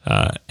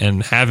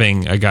 And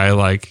having a guy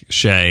like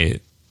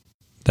Shea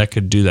that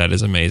could do that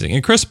is amazing.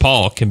 And Chris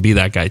Paul can be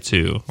that guy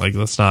too. Like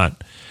let's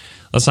not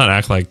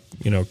act like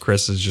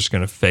Chris is just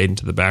going to fade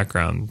into the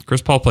background.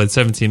 Chris Paul played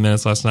 17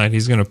 minutes last night.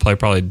 He's going to play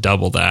probably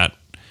double that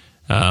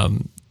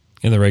in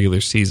the regular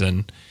season.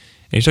 And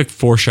he took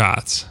 4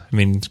 shots. I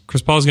mean,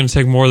 Chris Paul is going to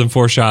take more than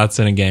 4 shots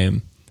in a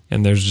game,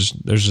 and there's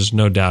just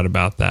no doubt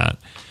about that.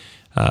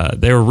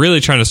 They were really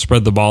trying to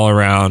spread the ball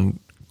around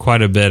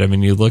quite a bit. I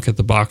mean, you look at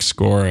the box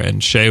score,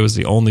 and Shea was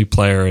the only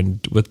player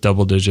with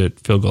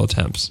double-digit field goal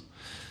attempts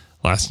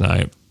last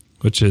night,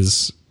 which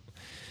is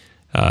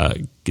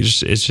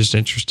it's just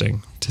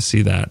interesting to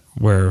see that,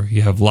 where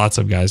you have lots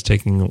of guys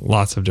taking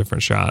lots of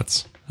different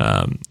shots.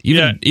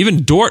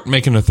 Even Dort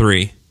making a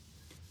 3.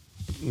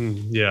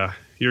 Yeah,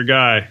 your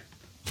guy.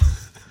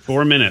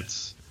 4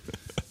 minutes.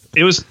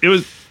 It was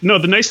no.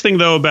 The nice thing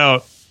though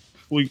about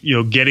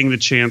getting the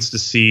chance to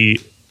see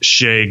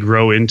Shea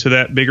grow into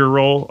that bigger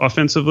role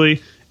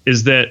offensively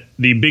is that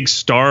the big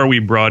star we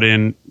brought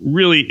in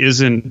really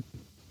isn't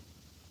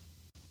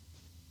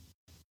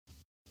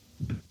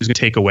going to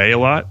take away a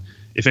lot.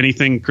 If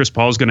anything, Chris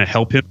Paul is going to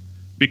help him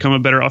become a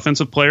better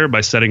offensive player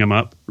by setting him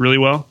up really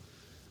well.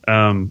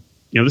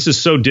 this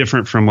is so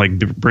different from like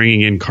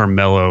bringing in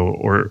Carmelo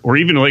or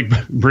even like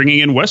bringing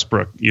in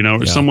Westbrook,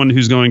 or someone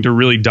who's going to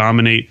really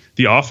dominate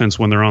the offense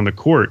when they're on the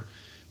court.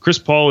 Chris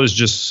Paul is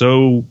just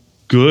so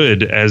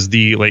good as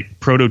the like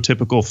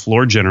prototypical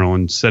floor general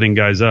and setting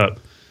guys up.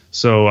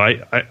 So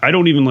I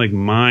don't even like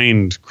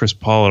mind Chris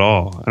Paul at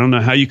all. I don't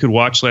know how you could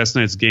watch last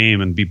night's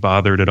game and be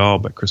bothered at all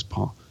by Chris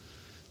Paul.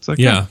 It's like,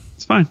 yeah,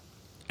 it's fine.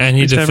 And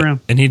he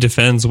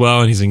defends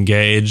well, and he's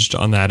engaged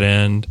on that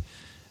end.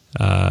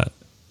 I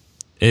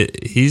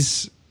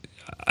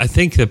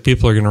think that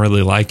people are going to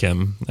really like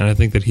him, and I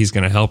think that he's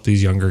going to help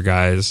these younger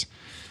guys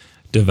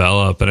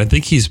develop. And I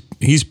think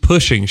he's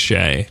pushing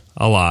Shea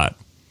a lot.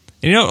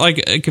 And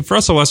like if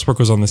Russell Westbrook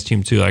was on this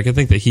team too, like I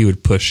think that he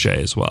would push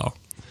Shea as well.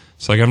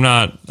 So like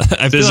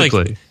I feel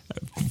like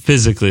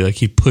physically, like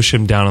he'd push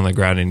him down on the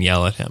ground and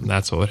yell at him.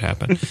 That's what would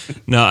happen.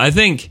 No, I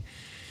think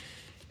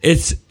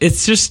it's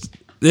just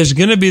there's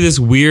going to be this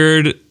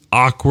weird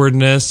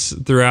awkwardness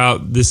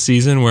throughout this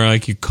season where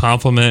like you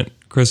compliment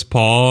Chris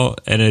Paul,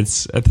 and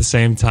it's at the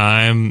same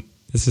time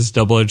it's this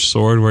double-edged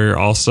sword where you're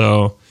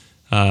also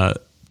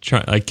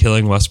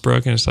killing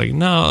Westbrook, and it's like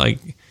no,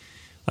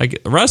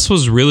 like Russ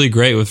was really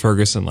great with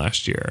Ferguson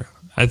last year.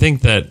 I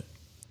think that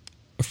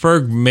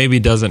Ferg maybe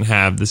doesn't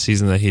have the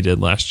season that he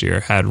did last year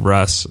had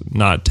Russ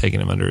not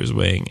taken him under his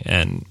wing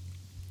and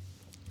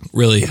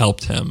really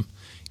helped him,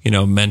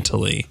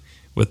 mentally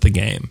with the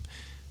game.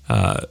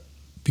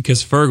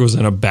 Because Ferg was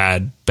in a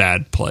bad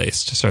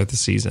place to start the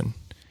season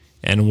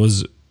and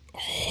was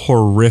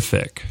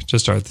horrific to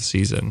start the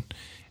season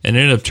and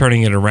ended up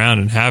turning it around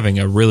and having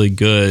a really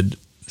good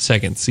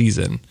second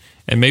season.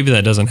 And maybe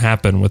that doesn't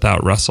happen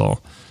without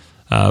Russell.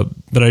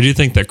 But I do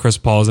think that Chris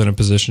Paul is in a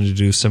position to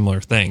do similar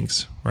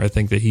things, where I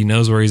think that he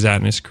knows where he's at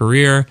in his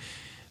career.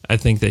 I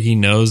think that he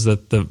knows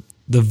that the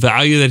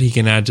value that he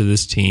can add to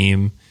this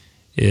team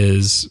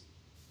is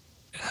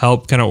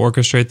help kind of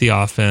orchestrate the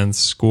offense,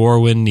 score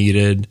when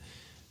needed,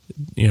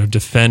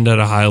 defend at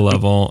a high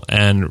level,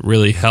 and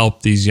really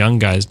help these young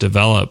guys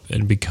develop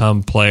and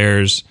become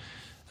players,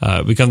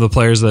 become the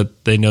players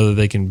that they know that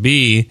they can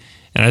be.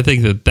 And I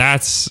think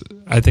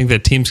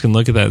that teams can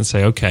look at that and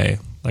say, okay,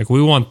 like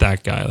we want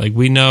that guy. Like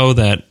we know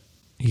that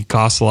he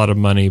costs a lot of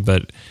money,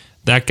 but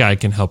that guy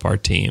can help our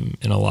team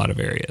in a lot of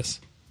areas.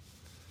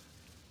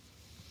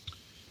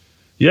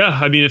 Yeah,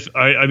 I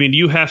mean,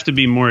 you have to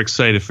be more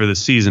excited for the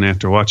season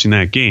after watching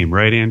that game,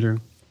 right, Andrew?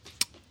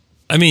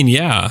 I mean,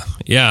 yeah.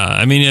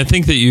 I mean, I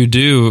think that you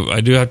do.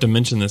 I do have to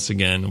mention this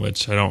again,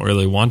 which I don't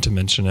really want to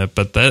mention it,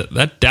 but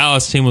that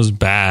Dallas team was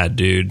bad,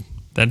 dude.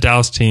 That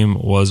Dallas team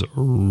was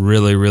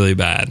really, really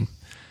bad.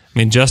 I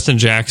mean, Justin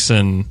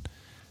Jackson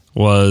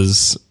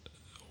was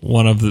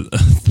one of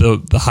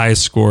the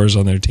highest scorers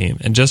on their team,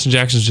 and Justin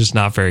Jackson's just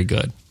not very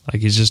good.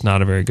 Like he's just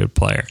not a very good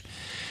player.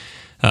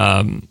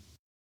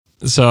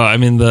 So I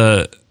mean,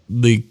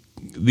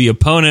 the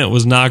opponent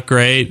was not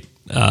great.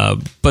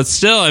 But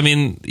still, I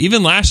mean,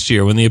 even last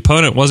year when the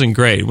opponent wasn't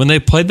great, when they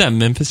played that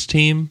Memphis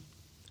team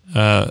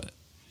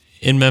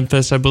in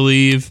Memphis, I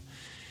believe,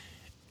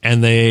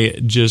 and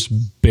they just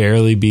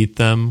barely beat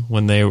them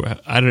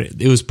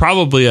it was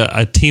probably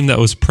a team that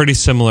was pretty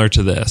similar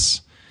to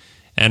this.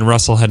 And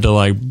Russell had to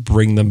like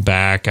bring them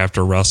back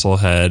after Russell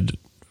had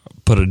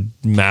put a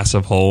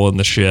massive hole in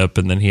the ship,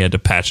 and then he had to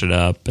patch it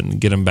up and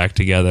get them back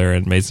together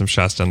and made some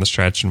shots down the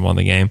stretch and won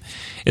the game.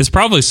 It's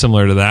probably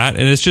similar to that,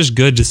 and it's just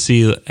good to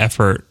see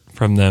effort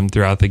from them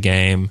throughout the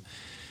game.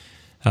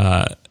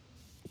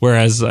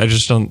 Whereas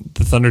the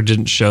Thunder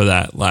didn't show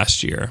that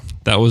last year.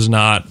 That was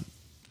not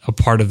a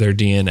part of their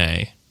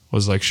DNA,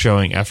 was like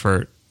showing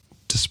effort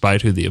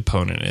despite who the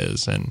opponent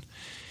is. And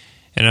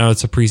I know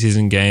it's a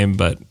preseason game,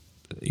 but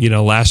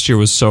last year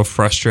was so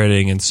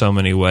frustrating in so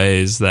many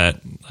ways that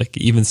like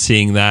even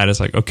seeing that is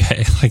like,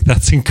 okay, like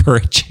that's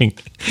encouraging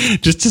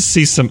just to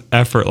see some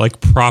effort,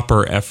 like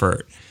proper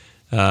effort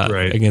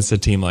right, against a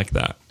team like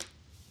that.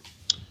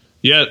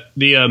 Yeah.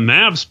 The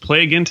Mavs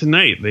play again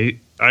tonight.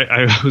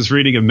 I was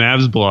reading a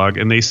Mavs blog,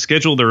 and they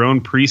scheduled their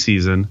own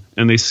preseason,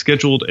 and they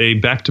scheduled a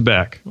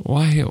back-to-back.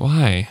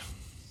 Why?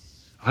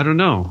 I don't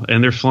know.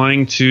 And they're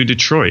flying to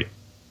Detroit.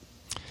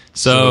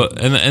 So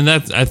and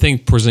that, I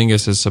think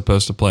Porzingis is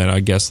supposed to play, and I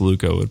guess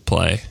Luka would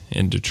play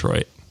in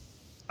Detroit.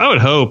 I would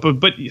hope,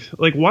 but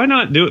like, why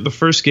not do it the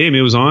first game?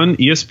 It was on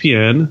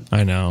ESPN.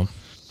 I know.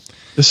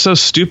 It's so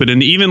stupid.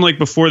 And even like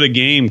before the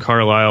game,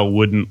 Carlisle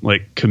wouldn't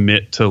like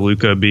commit to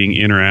Luka being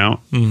in or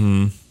out,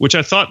 which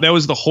I thought that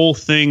was the whole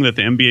thing that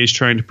the NBA is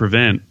trying to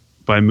prevent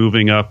by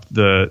moving up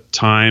the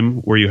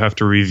time where you have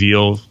to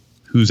reveal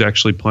who's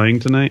actually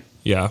playing tonight.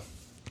 Yeah.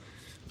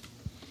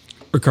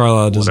 But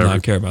Carlisle does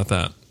not care about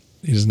that.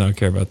 He does not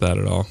care about that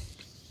at all.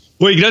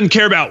 Well, he doesn't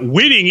care about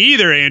winning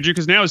either, Andrew,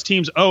 because now his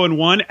team's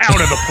 0-1,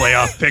 out of the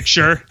playoff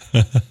picture.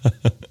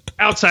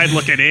 Outside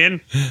looking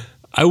in.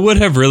 I would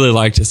have really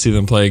liked to see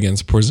them play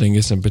against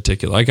Porzingis in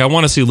particular. Like, I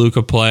want to see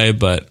Luka play,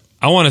 but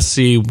I want to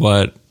see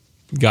what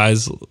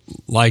guys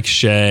like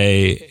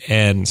Shea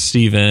and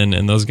Steven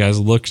and those guys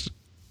looked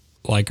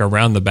like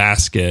around the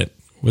basket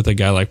with a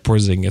guy like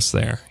Porzingis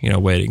there,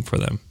 waiting for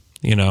them,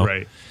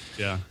 Right,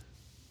 yeah.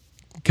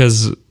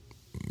 because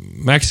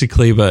Maxi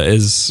Kleber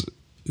is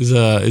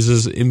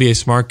this NBA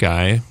smart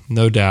guy,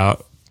 no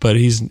doubt, but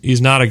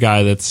he's not a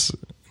guy that's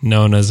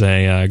known as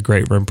a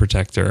great rim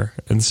protector,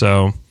 and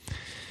so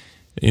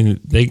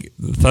the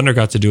Thunder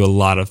got to do a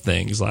lot of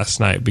things last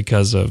night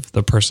because of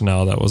the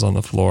personnel that was on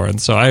the floor,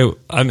 and so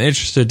I'm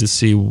interested to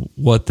see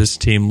what this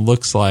team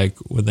looks like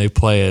when they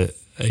play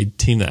a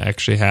team that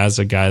actually has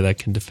a guy that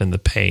can defend the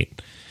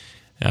paint,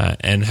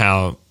 and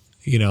how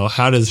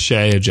does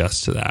Shea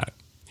adjust to that?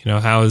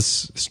 How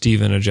is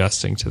Steven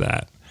adjusting to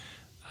that?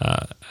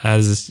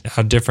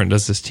 How different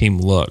does this team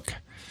look?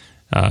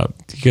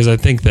 Because I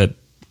think that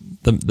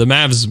the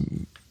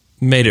Mavs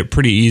made it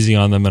pretty easy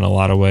on them in a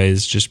lot of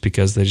ways just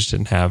because they just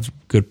didn't have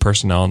good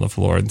personnel on the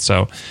floor. And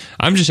so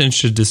I'm just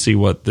interested to see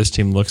what this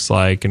team looks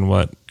like and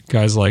what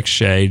guys like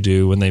Shea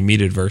do when they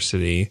meet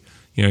adversity.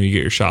 You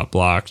get your shot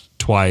blocked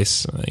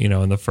twice,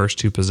 in the first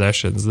two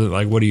possessions.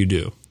 Like, what do you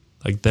do?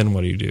 Like, then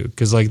what do you do?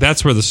 Because, like,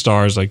 that's where the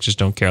stars, like, just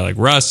don't care. Like,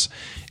 Russ,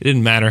 it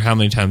didn't matter how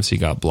many times he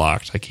got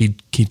blocked. Like,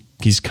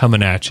 he's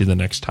coming at you the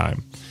next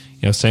time.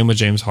 Same with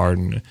James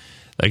Harden.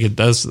 Like, it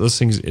does those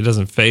things. It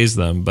doesn't faze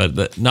them,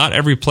 but not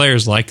every player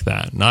is like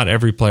that. Not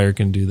every player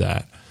can do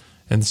that,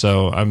 and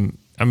so I'm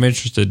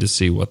interested to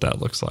see what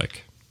that looks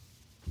like.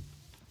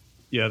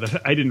 Yeah,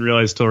 I didn't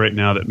realize till right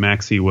now that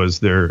Maxey was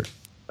their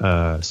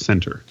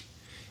center.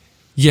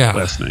 Yeah,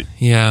 last night.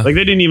 Yeah, like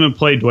they didn't even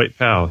play Dwight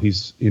Powell.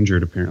 He's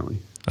injured apparently.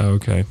 Oh,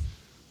 okay,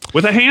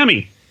 with a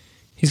hammy.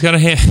 He's got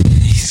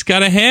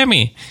a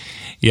hammy.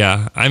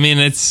 Yeah, I mean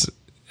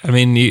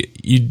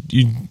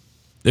you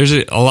there's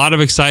a lot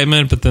of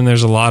excitement, but then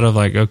there's a lot of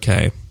like,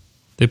 okay,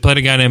 they played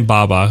a guy named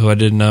Baba who I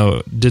did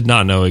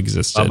not know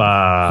existed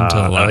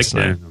until last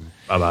night.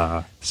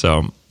 Baba.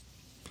 So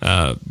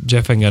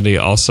Jeff Van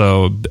Gundy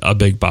also a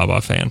big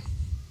Baba fan.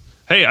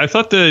 Hey, I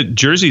thought the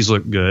jerseys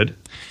looked good.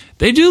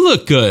 They do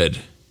look good.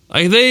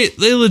 Like they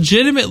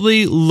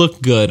legitimately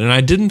look good, and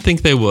I didn't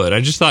think they would. I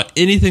just thought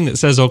anything that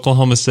says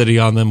Oklahoma City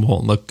on them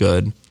won't look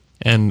good,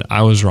 and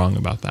I was wrong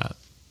about that.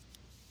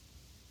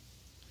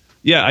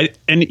 Yeah,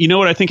 and you know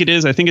what I think it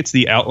is? I think it's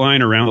the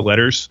outline around the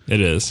letters.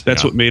 It is.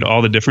 That's what made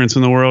all the difference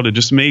in the world. It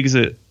just makes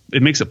it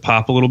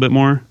pop a little bit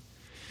more.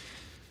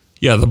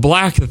 Yeah, the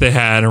black that they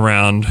had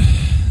around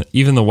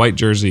even the white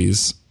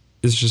jerseys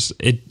is just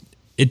it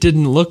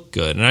didn't look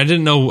good. And I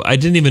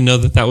didn't even know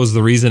that was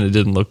the reason it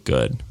didn't look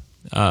good.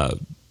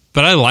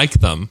 But I like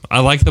them. I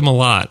like them a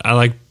lot.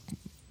 I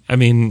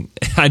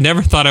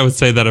never thought I would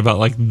say that about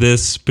like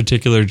this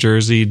particular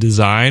jersey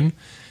design,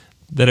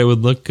 that it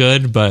would look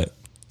good, but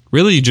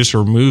really, you just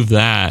remove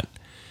that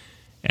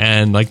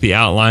and like the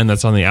outline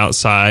that's on the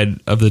outside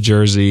of the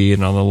jersey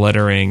and on the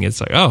lettering. It's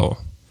like, oh,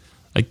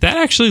 like that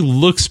actually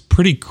looks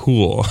pretty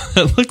cool.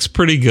 It looks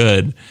pretty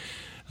good.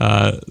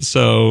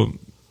 So,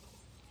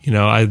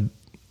 I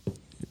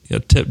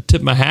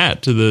tip my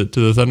hat to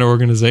the Thunder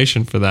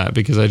organization for that,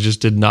 because I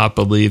just did not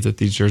believe that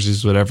these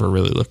jerseys would ever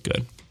really look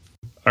good.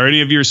 Are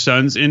any of your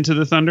sons into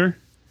the Thunder?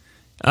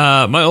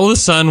 My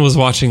oldest son was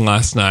watching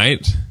last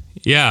night.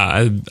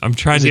 Yeah, I'm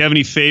trying. Does he have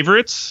any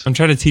favorites? I'm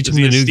trying to teach him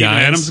the new Steven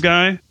guys. Adams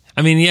guy?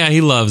 I mean, yeah, he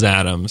loves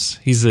Adams.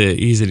 He's an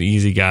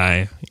easy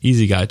guy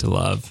to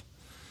love.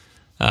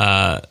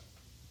 But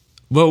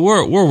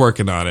we're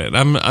working on it.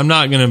 I'm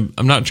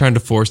not trying to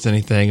force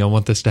anything. I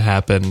want this to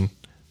happen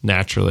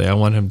naturally. I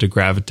want him to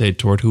gravitate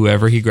toward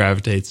whoever he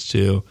gravitates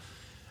to,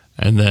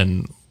 and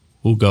then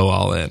we'll go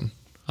all in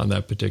on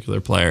that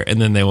particular player,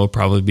 and then they will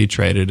probably be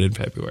traded in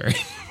February.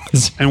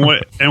 And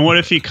what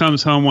if he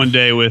comes home one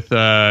day with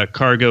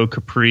cargo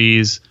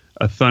capris,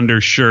 a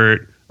Thunder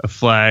shirt, a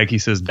flag? He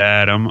says,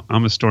 "Dad,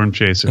 I'm a storm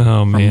chaser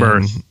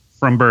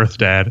from birth,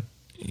 Dad."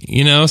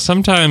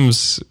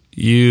 Sometimes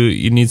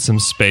you need some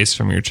space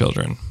from your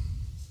children.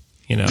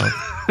 You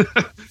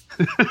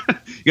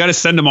got to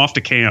send them off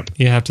to camp.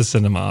 You have to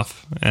send them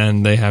off,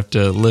 and they have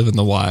to live in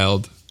the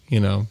wild.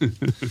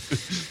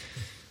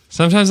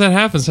 Sometimes that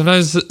happens.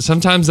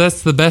 Sometimes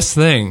that's the best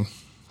thing.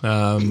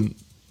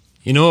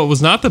 What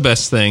was not the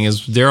best thing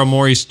is Daryl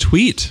Morey's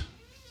tweet.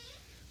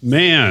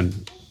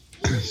 Man,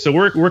 so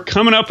we're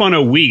coming up on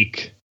a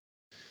week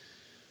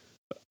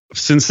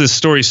since this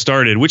story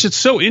started, which it's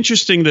so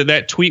interesting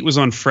that tweet was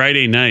on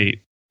Friday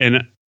night,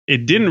 and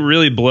it didn't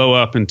really blow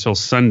up until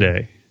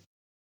Sunday.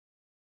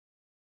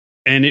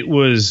 And it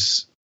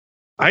was,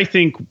 I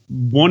think,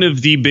 one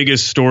of the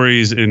biggest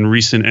stories in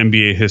recent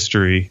NBA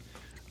history.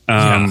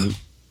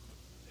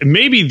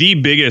 Maybe the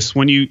biggest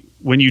when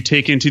you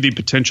take into the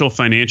potential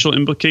financial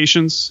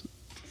implications.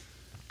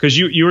 Because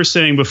you were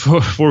saying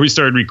before we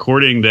started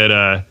recording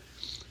that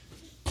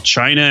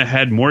China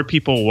had more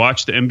people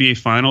watch the NBA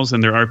Finals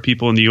than there are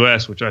people in the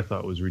U.S., which I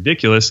thought was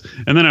ridiculous.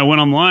 And then I went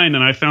online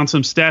and I found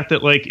some stat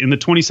that, like, in the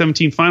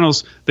 2017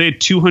 Finals, they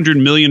had 200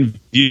 million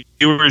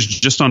viewers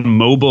just on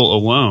mobile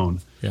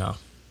alone. Yeah.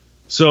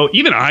 So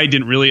even I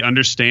didn't really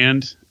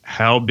understand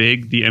how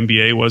big the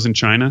NBA was in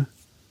China.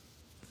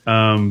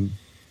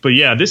 But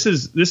yeah, this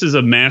is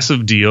a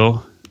massive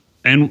deal,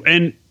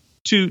 and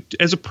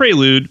as a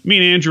prelude, me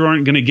and Andrew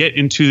aren't going to get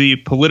into the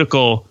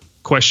political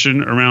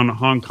question around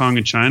Hong Kong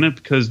and China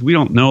because we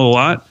don't know a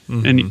lot,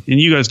 and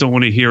you guys don't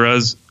want to hear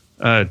us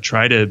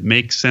try to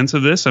make sense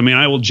of this. I mean,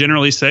 I will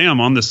generally say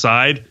I'm on the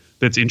side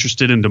that's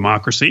interested in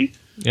democracy.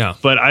 Yeah.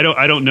 But I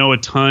don't know a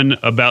ton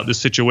about the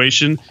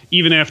situation.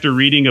 Even after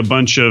reading a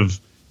bunch of,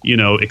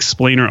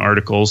 explainer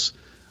articles,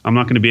 I'm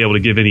not going to be able to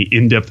give any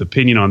in-depth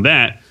opinion on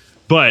that.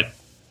 But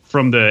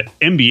from the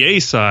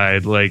NBA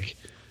side, like,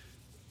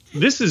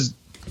 this is,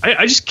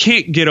 I just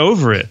can't get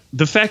over it.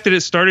 The fact that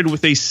it started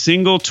with a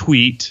single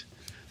tweet,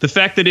 the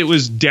fact that it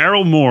was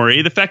Daryl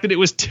Morey, the fact that it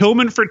was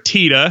Tillman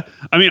Fertitta.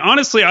 I mean,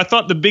 honestly, I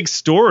thought the big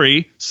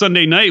story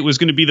Sunday night was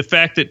going to be the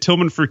fact that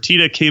Tillman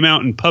Fertitta came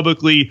out and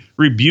publicly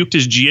rebuked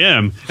his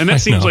GM. And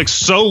that seems like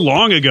so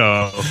long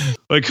ago.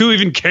 Like, who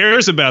even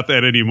cares about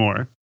that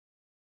anymore?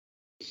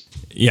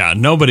 Yeah,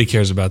 nobody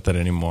cares about that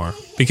anymore.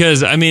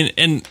 Because, I mean,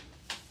 and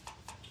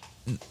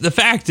the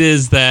fact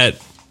is that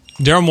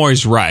Daryl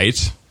Morey's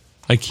right.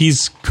 Like,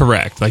 he's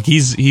correct. Like,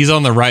 he's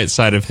on the right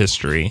side of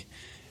history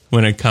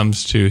when it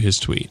comes to his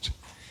tweet.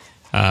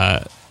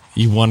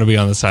 You want to be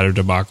on the side of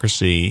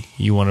democracy.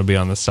 You want to be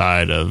on the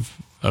side of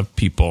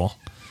people.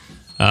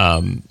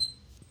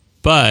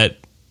 But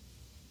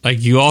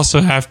like, you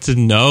also have to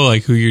know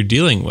like who you're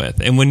dealing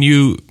with. And when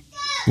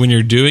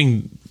you're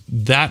doing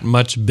that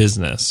much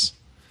business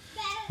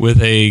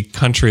with a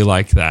country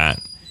like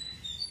that,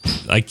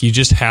 like, you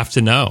just have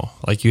to know.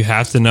 Like, you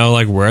have to know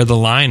like where the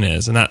line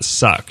is, and that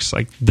sucks.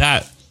 Like,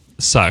 that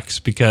sucks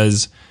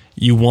because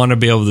you want to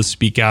be able to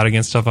speak out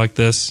against stuff like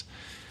this,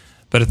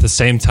 but at the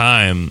same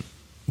time,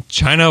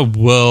 China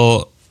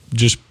will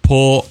just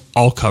pull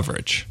all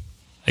coverage.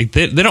 Like,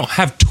 they don't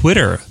have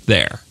Twitter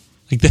there.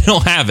 Like, they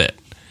don't have it,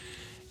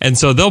 and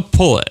so they'll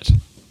pull it,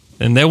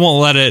 and they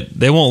won't let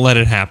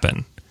it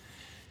happen.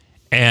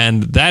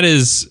 And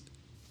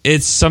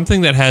it's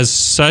something that has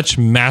such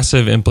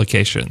massive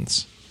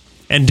implications.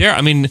 And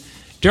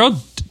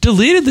Daryl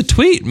deleted the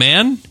tweet,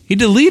 man. He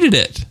deleted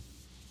it.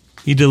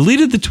 He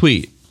deleted the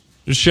tweet.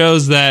 It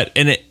shows that,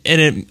 and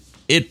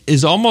it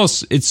is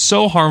almost, it's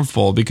so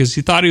harmful because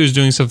he thought he was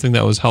doing something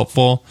that was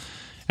helpful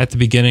at the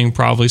beginning,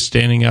 probably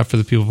standing up for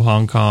the people of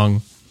Hong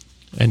Kong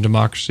and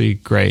democracy,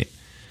 great.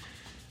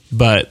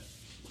 But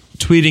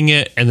tweeting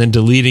it and then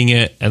deleting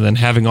it and then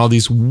having all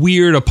these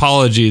weird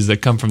apologies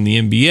that come from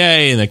the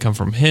NBA and that come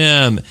from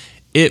him,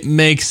 it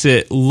makes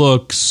it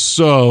look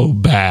so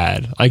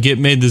bad. Like, it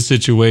made the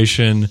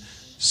situation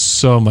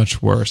so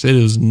much worse. It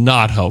was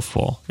not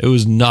helpful. It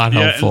was not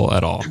helpful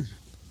at all.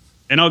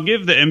 And I'll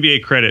give the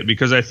NBA credit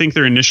because I think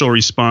their initial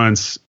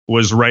response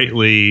was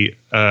rightly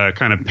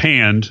kind of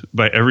panned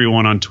by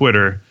everyone on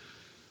Twitter.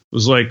 It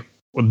was like,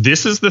 well,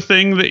 this is the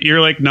thing that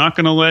you're like not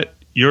going to let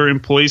your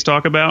employees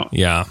talk about?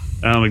 Yeah.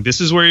 Like,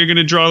 this is where you're going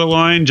to draw the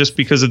line just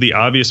because of the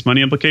obvious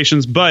money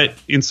implications. But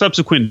in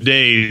subsequent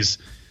days,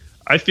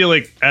 I feel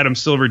like Adam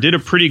Silver did a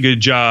pretty good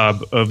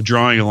job of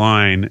drawing a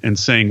line and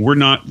saying, we're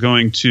not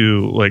going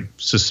to like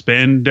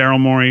suspend Daryl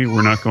Morey.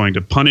 We're not going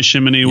to punish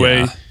him in any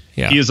way.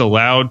 Yeah. He is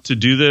allowed to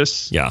do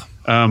this. Yeah.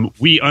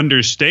 We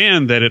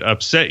understand that it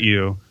upset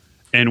you,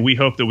 and we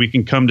hope that we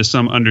can come to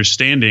some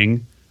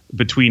understanding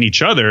between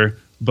each other,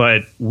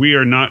 but we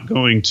are not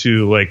going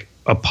to like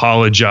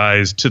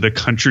apologize to the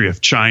country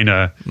of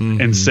China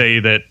and say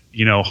that,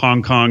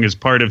 Hong Kong is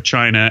part of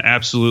China.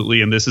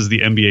 Absolutely. And this is the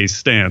NBA's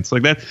stance.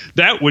 Like,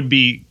 that would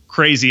be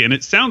crazy. And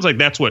it sounds like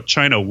that's what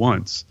China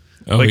wants.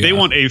 They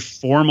want a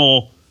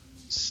formal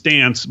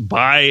stance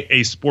by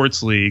a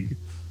sports league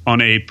on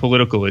a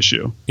political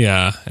issue.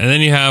 Yeah. And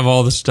then you have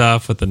all the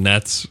stuff with the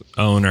Nets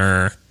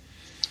owner.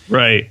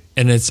 Right.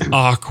 And it's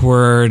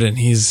awkward, and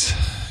he's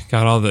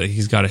got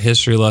a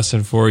history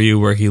lesson for you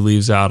where he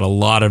leaves out a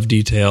lot of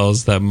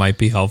details that might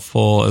be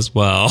helpful as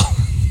well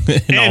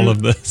in all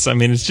of this. I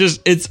mean, it's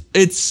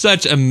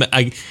such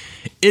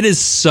it is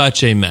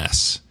such a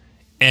mess,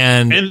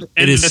 and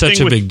it is such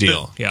a big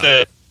deal.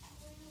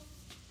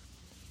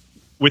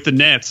 With the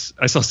Nets,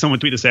 I saw someone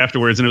tweet this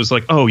afterwards, and it was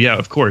like, oh yeah,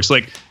 of course.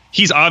 Like,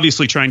 he's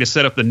obviously trying to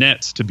set up the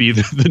Nets to be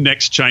the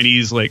next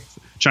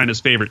China's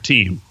favorite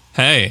team.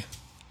 Hey,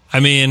 I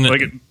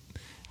mean,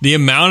 the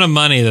amount of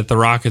money that the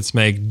Rockets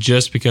make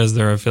just because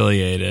they're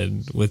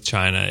affiliated with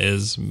China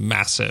is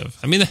massive.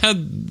 I mean, they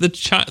had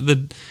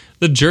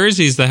the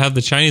jerseys that have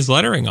the Chinese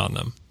lettering on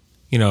them,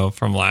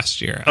 from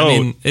last year. I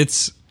mean,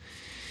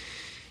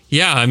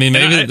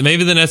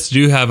 maybe the Nets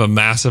do have a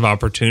massive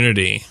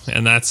opportunity,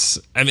 and that's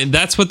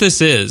what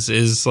this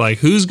is like,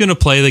 who's going to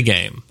play the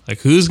game? Like,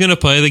 who's going to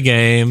play the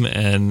game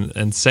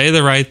and say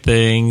the right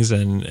things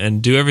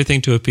and do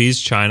everything to appease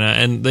China?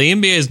 And the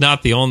NBA is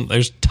not the only.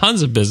 There's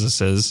tons of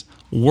businesses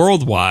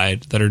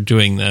worldwide that are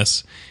doing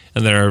this,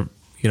 and that are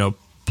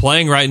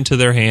playing right into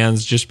their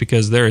hands just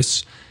because there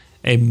is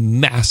a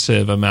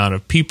massive amount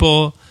of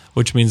people,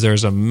 which means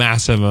there's a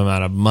massive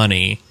amount of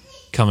money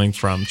coming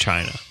from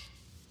China.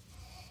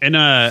 And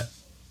I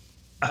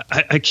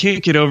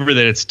can't get over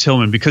that it's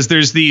Tillman, because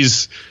there's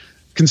these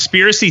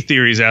conspiracy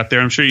theories out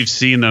there. I'm sure you've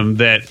seen them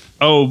that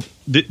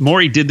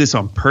Morey did this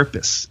on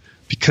purpose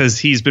because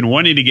he's been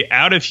wanting to get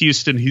out of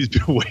Houston. He's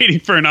been waiting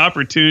for an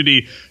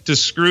opportunity to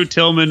screw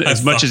Tillman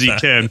as much as he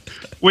can,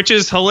 which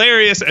is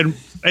hilarious and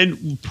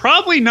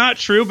probably not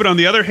true. But on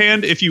the other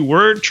hand, if you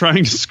were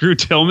trying to screw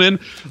Tillman,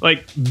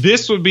 like,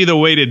 this would be the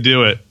way to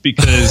do it,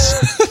 because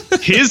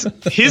his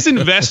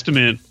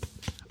investment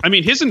in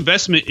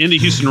the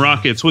Houston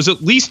Rockets was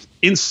at least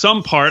in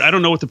some part, I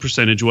don't know what the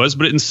percentage was,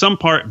 but in some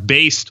part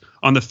based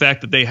on the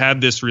fact that they had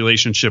this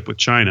relationship with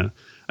China.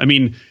 I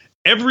mean,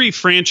 every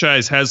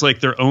franchise has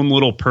like their own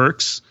little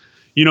perks.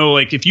 You know,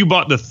 like if you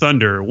bought the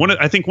Thunder,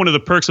 I think one of the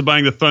perks of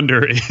buying the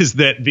Thunder is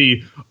that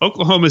the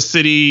Oklahoma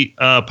City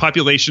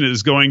population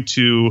is going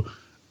to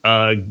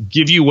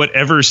give you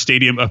whatever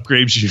stadium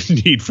upgrades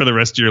you need for the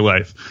rest of your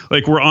life.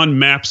 Like, we're on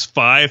Maps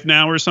 5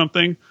 now or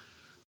something.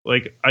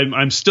 Like,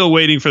 I'm still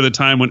waiting for the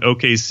time when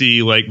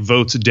OKC like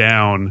votes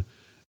down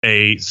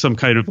some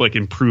kind of like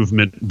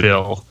improvement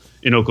bill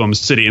in Oklahoma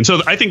City. And so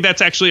I think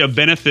that's actually a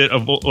benefit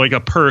of like a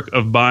perk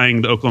of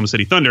buying the Oklahoma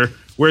City Thunder.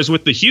 Whereas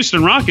with the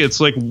Houston Rockets,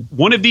 like,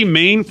 one of the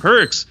main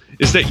perks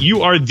is that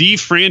you are the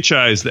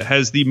franchise that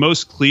has the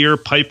most clear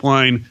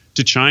pipeline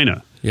to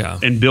China. Yeah.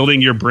 And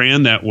building your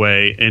brand that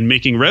way and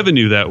making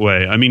revenue that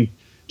way. I mean,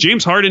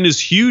 James Harden is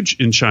huge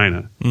in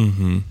China.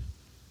 Mm-hmm.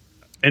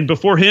 And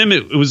before him,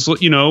 it was,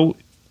 you know,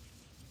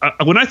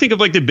 when I think of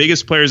like the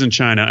biggest players in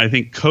China, I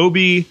think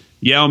Kobe,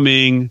 Yao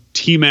Ming,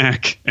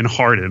 T-Mac, and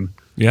Harden.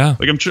 Yeah.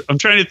 Like, I'm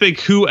trying to think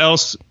who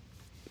else.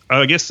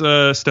 I guess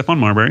Stephon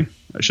Marbury.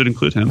 I should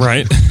include him.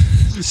 Right.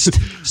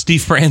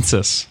 Steve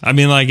Francis. I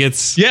mean, like,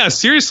 it's... Yeah,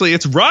 seriously,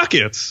 it's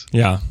Rockets.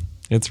 Yeah,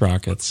 it's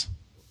Rockets.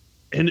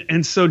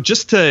 And so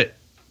just to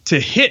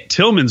hit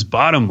Tillman's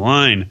bottom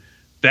line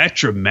that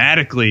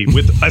dramatically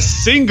with a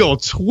single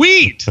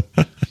tweet,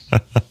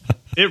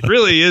 it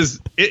really is.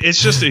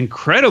 It's just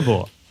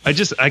incredible.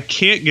 I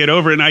can't get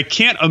over it, and I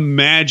can't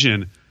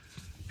imagine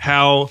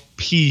how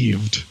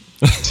peeved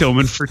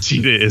Tillman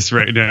Fertitta is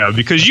right now,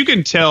 because you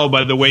can tell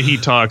by the way he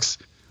talks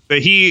that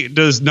he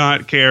does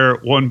not care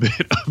one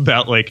bit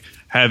about like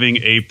having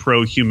a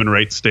pro human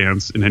rights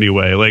stance in any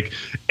way. Like,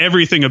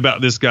 everything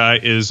about this guy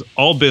is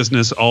all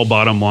business, all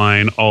bottom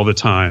line, all the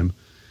time.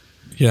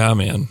 Yeah,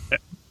 man.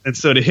 And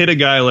so to hit a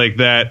guy like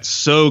that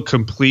so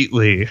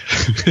completely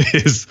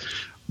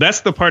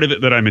that's the part of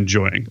it that I'm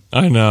enjoying.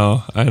 I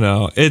know.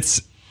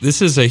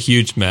 This is a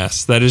huge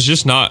mess that is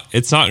just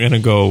it's not going to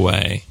go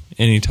away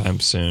anytime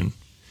soon.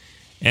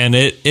 And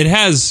it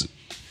has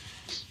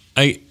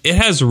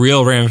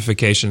real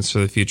ramifications for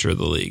the future of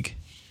the league.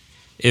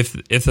 If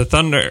the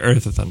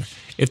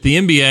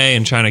NBA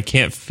and China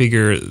can't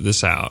figure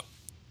this out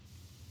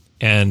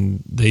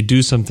and they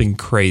do something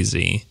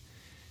crazy,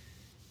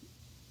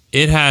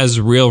 it has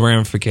real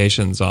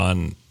ramifications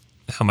on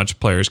how much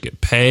players get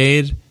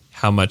paid,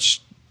 how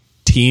much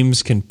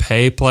teams can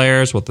pay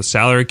players, what the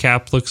salary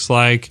cap looks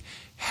like,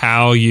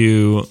 how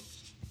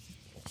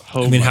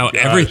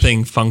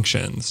everything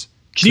functions.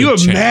 Can you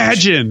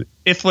imagine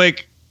if,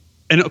 like,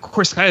 and of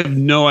course I have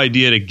no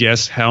idea to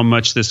guess how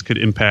much this could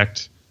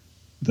impact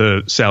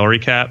the salary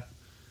cap,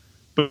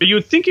 but you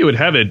would think it would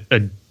have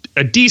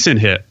a decent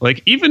hit.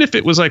 Like, even if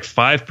it was like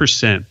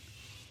 5%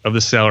 of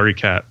the salary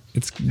cap,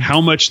 it's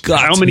how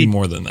many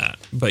more than that.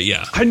 But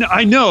yeah,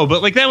 I know,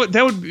 but like that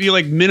would be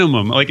like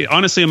minimum. Like,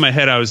 honestly, in my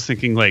head, I was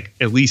thinking like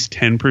at least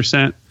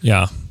 10%.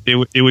 Yeah, it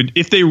would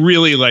if they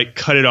really like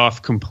cut it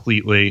off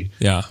completely.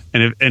 Yeah,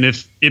 and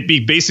if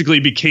it basically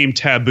became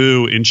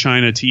taboo in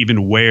China to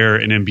even wear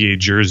an NBA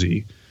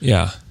jersey.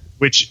 Yeah.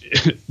 Which,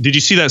 did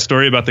you see that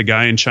story about the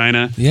guy in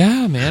China?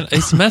 Yeah, man,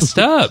 it's messed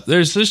up.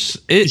 There's this.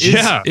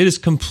 It is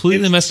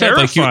completely messed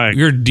terrifying. Up. Like,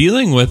 you're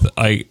dealing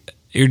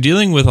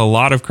with a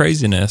lot of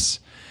craziness,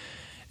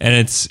 and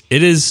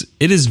it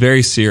is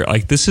very serious.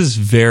 Like, this is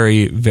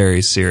very,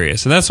 very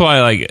serious, and that's why,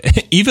 like,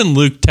 even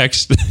Luke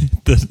texted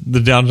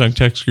the Down Dunk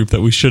text group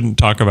that we shouldn't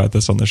talk about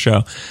this on the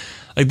show.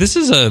 Like, this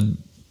is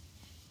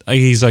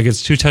he's like,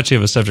 it's too touchy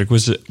of a subject,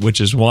 which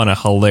is, one, a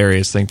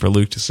hilarious thing for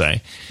Luke to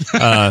say,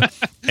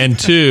 and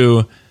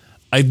two,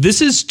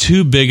 this is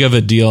too big of a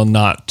deal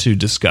not to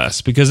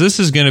discuss, because this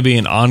is going to be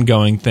an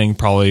ongoing thing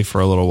probably for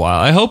a little while.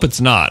 I hope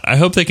it's not. I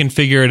hope they can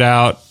figure it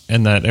out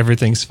and that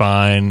everything's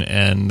fine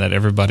and that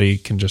everybody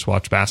can just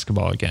watch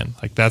basketball again.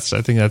 Like, I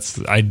think that's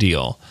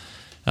ideal.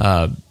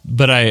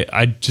 But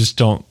I just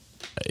don't.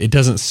 It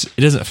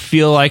doesn't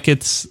feel like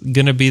it's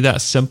going to be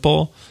that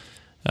simple.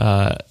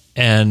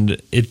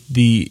 And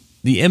the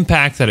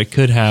impact that it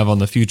could have on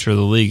the future of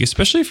the league,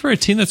 especially for a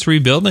team that's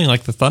rebuilding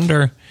like the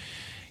Thunder,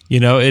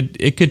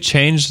 it could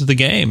change the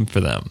game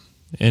for them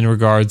in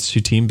regards to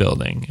team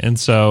building. And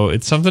so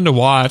it's something to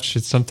watch.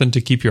 It's something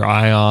to keep your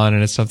eye on,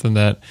 and it's something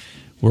that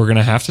we're going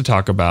to have to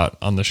talk about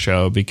on the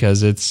show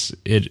because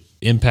it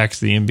impacts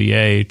the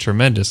NBA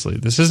tremendously.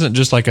 This isn't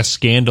just like a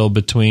scandal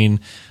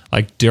between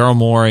like Daryl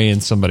Morey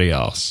and somebody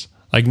else.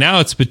 Like, now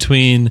it's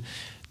between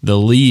the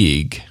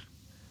league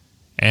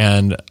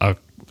and a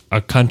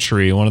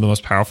country, one of the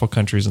most powerful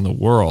countries in the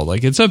world.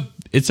 Like, it's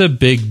a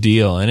big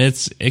deal, and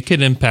it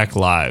could impact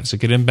lives. It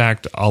could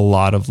impact a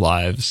lot of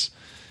lives,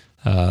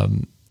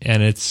 and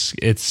it's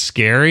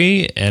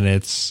scary, and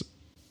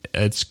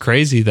it's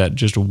crazy that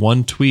just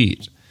one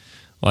tweet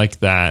like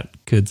that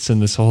could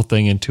send this whole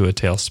thing into a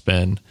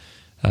tailspin.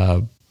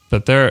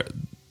 But there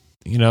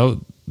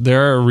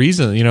are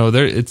reasons.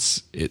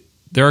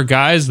 There are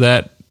guys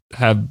that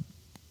have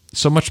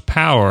so much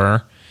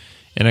power,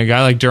 and a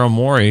guy like Daryl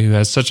Morey who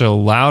has such a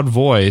loud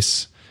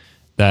voice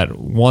that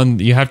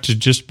you have to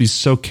just be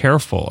so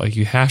careful. Like,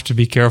 you have to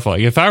be careful.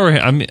 Like, if I were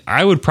him,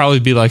 I would probably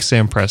be like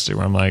Sam Presti,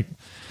 where I'm like,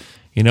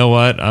 you know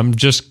what? I'm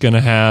just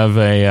gonna have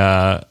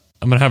a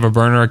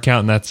burner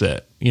account, and that's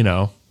it. And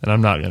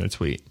I'm not gonna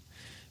tweet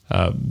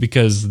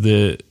because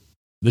the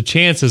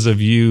chances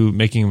of you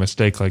making a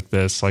mistake like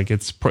this, like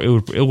it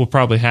will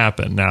probably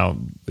happen. Now,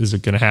 is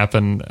it going to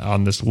happen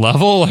on this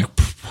level? Like,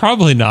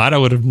 probably not. I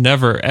would have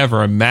never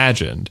ever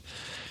imagined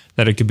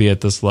that it could be at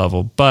this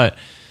level. But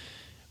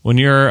when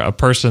you're a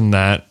person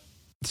that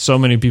so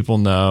many people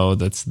know,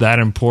 that's that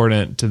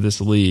important to this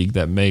league,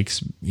 that makes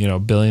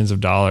billions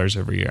of dollars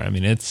every year, I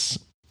mean, it's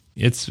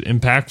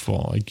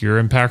impactful. Like,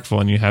 you're impactful,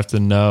 and you have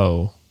to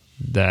know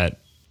that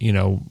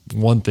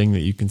one thing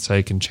that you can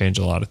say can change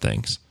a lot of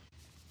things.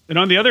 And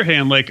on the other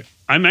hand, like,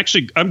 I'm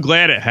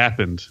glad it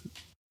happened,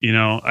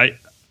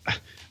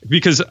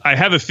 because I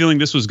have a feeling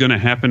this was going to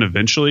happen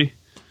eventually.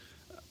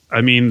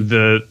 I mean,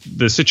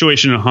 the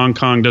situation in Hong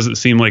Kong doesn't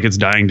seem like it's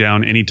dying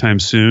down anytime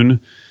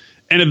soon.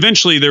 And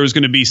eventually there was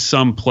going to be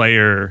some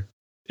player.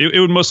 It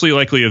would mostly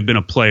likely have been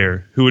a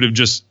player who would have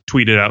just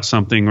tweeted out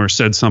something or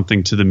said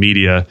something to the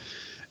media.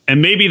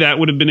 And maybe that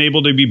would have been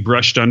able to be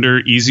brushed under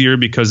easier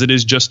because it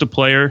is just a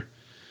player.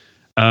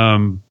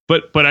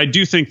 But I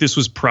do think this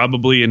was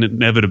probably an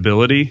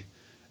inevitability.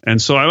 And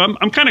so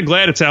I'm kind of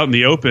glad it's out in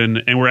the open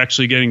and we're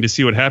actually getting to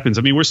see what happens.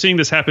 I mean, we're seeing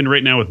this happen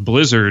right now with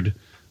Blizzard,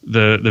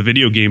 the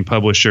video game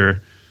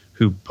publisher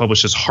who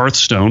publishes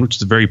Hearthstone, which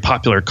is a very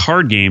popular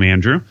card game,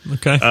 Andrew.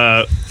 Okay.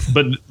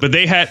 But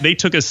they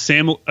took a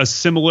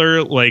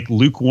similar, like,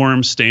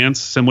 lukewarm stance,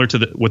 similar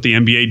to what the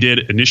NBA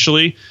did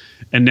initially.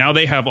 And now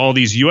they have all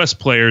these US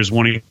players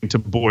wanting to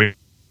boycott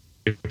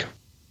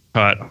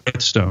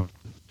Hearthstone.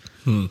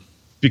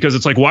 Because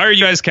it's like, why are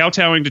you guys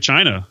kowtowing to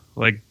China?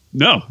 Like,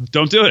 no,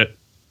 don't do it.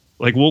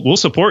 Like, we'll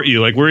support you.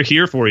 Like, we're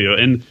here for you.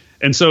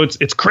 And so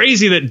it's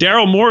crazy that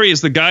Daryl Morey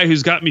is the guy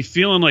who's got me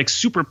feeling like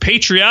super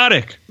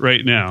patriotic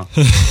right now.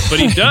 But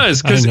he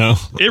does, because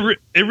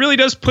it really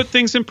does put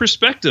things in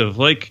perspective.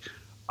 Like,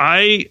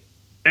 I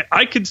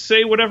could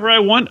say whatever I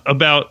want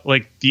about,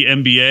 like, the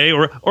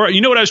NBA or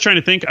you know what I was trying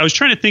to think? I was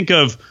trying to think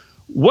of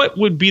what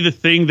would be the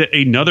thing that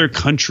another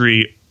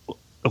country,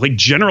 like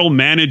general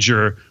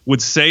manager,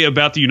 would say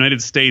about the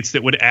United States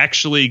that would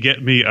actually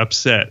get me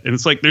upset. And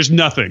it's like, there's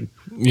nothing.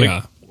 Yeah.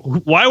 Like,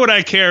 why would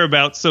I care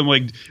about some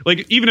like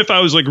even if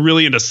I was like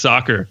really into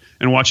soccer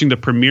and watching the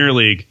Premier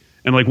League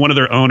and like one of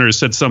their owners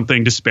said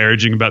something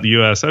disparaging about the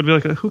US, I'd be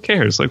like, who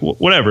cares? Like,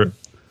 whatever.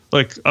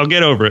 Like, I'll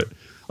get over it.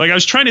 Like, I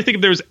was trying to think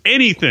if there was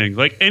anything,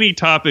 like any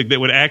topic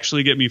that would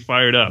actually get me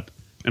fired up.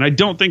 And I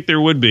don't think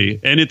there would be.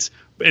 And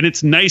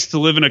it's nice to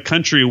live in a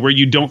country where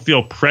you don't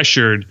feel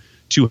pressured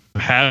to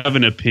have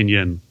an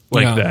opinion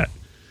like that.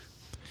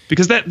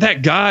 Because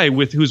that guy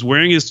who's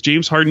wearing his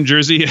James Harden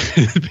jersey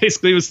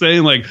basically was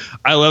saying, like,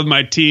 I love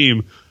my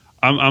team.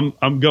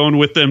 I'm going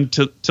with them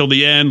till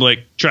the end.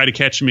 Like, try to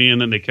catch me,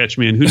 and then they catch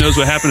me. And who knows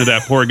what happened to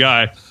that poor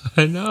guy?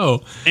 I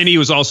know. And he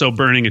was also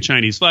burning a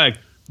Chinese flag.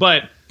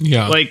 But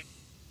like,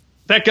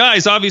 that guy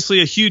is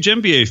obviously a huge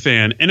NBA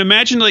fan. And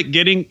imagine, like,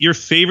 getting your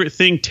favorite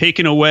thing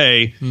taken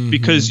away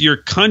because your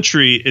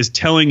country is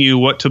telling you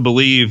what to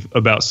believe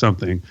about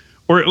something,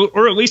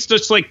 or at least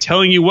just like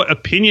telling you what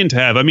opinion to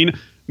have. I mean,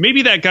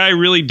 maybe that guy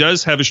really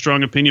does have a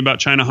strong opinion about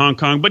China, Hong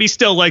Kong, but he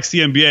still likes the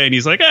NBA, and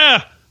he's like,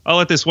 I'll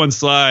let this one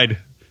slide.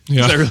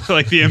 Yeah. I really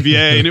like the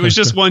NBA, and it was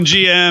just one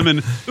GM, and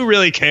who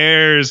really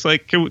cares?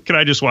 Like, can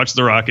I just watch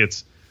the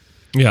Rockets?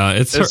 Yeah,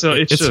 it's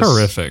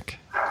horrific.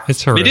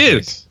 It's horrific. It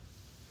is.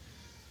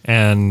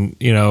 And,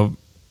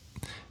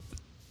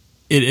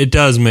 it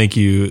does make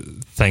you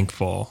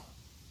thankful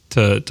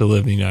to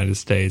live in the United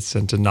States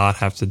and to not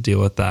have to deal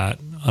with that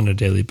on a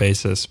daily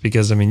basis.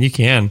 Because, I mean, you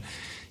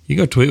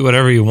go tweet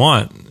whatever you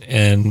want,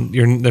 and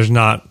there's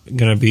not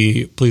going to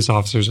be police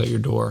officers at your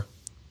door.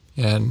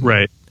 And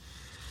right.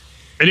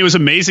 And it was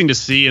amazing to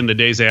see in the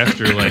days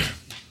after, like,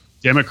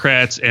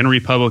 Democrats and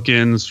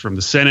Republicans from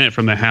the Senate,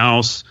 from the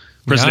House,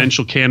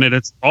 presidential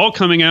candidates, all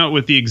coming out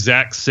with the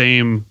exact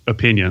same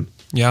opinion.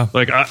 Yeah.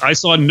 Like, I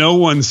saw no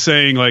one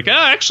saying, like,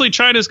 actually,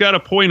 China's got a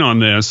point on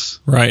this.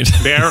 Right.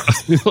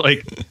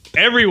 Like,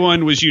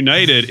 everyone was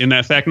united in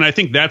that fact. And I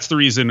think that's the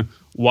reason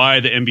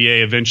why the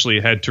NBA eventually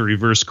had to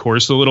reverse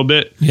course a little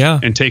bit. Yeah.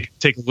 And take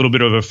a little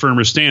bit of a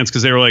firmer stance,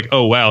 because they were like,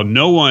 oh, wow,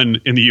 no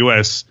one in the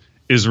U.S.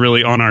 is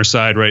really on our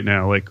side right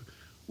now. Like,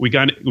 we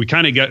kind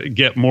of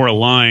get more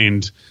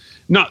aligned.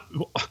 Not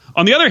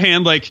on the other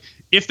hand, like,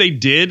 if they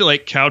did,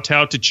 like,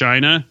 kowtow to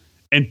China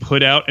and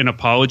put out an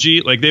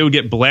apology, like, they would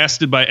get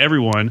blasted by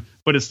everyone,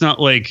 but it's not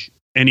like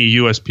any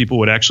U.S. people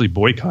would actually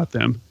boycott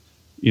them.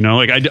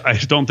 Like, I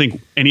don't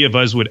think any of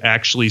us would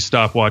actually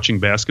stop watching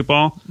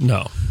basketball.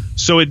 No.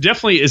 So it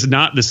definitely is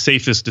not the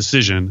safest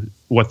decision,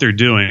 what they're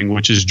doing,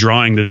 which is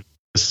drawing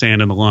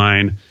sand in the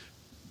line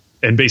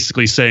and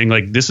basically saying,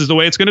 like, this is the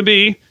way it's going to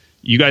be.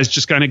 You guys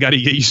just kind of got to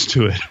get used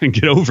to it and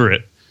get over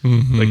it.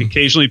 Mm-hmm. Like,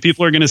 occasionally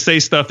people are going to say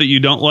stuff that you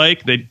don't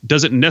like that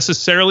doesn't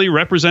necessarily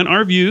represent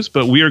our views,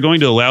 but we are going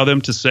to allow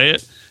them to say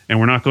it, and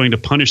we're not going to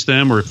punish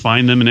them or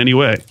fine them in any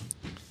way.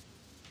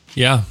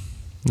 Yeah.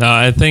 No,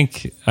 I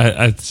think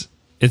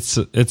it's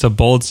a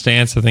bold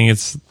stance. I think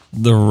it's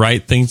the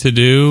right thing to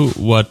do.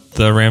 What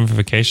the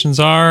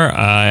ramifications are,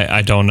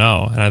 I don't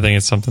know. And I think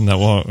it's something that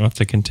we'll have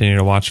to continue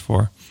to watch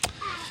for.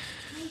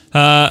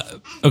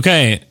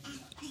 Okay.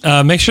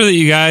 Make sure that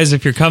you guys,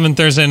 if you're coming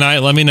Thursday night,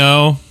 let me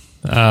know.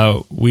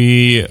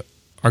 We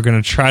are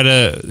going to try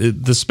to...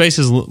 The space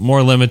is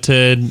more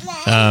limited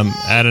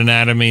at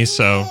Anatomy,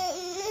 so...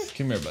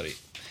 Come here,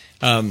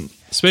 buddy.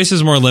 Space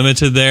is more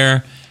limited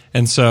there,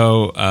 and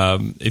so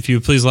if you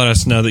please let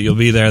us know that you'll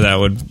be there, that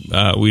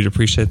would we'd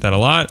appreciate that a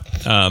lot.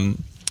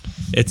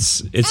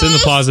 It's in the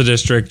Plaza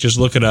District. Just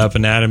look it up,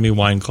 Anatomy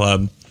Wine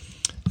Club.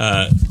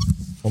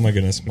 Oh my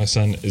goodness, my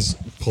son is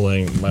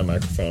pulling my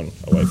microphone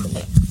away from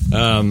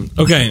me.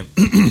 Okay.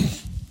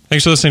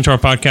 Thanks for listening to our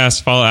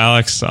podcast. Follow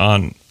Alex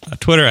on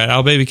Twitter at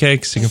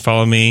AlBabyCakes. You can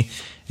follow me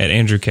at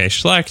Andrew K.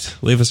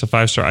 Schlecht. Leave us a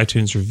 5-star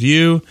iTunes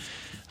review.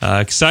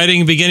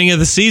 Exciting beginning of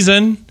the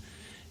season.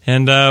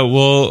 And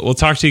we'll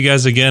talk to you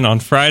guys again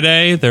on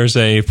Friday. There's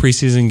a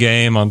preseason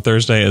game on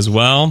Thursday as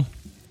well.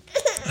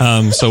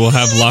 So we'll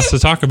have lots to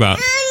talk about.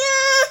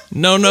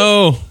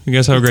 No. You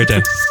guys have a great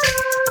day.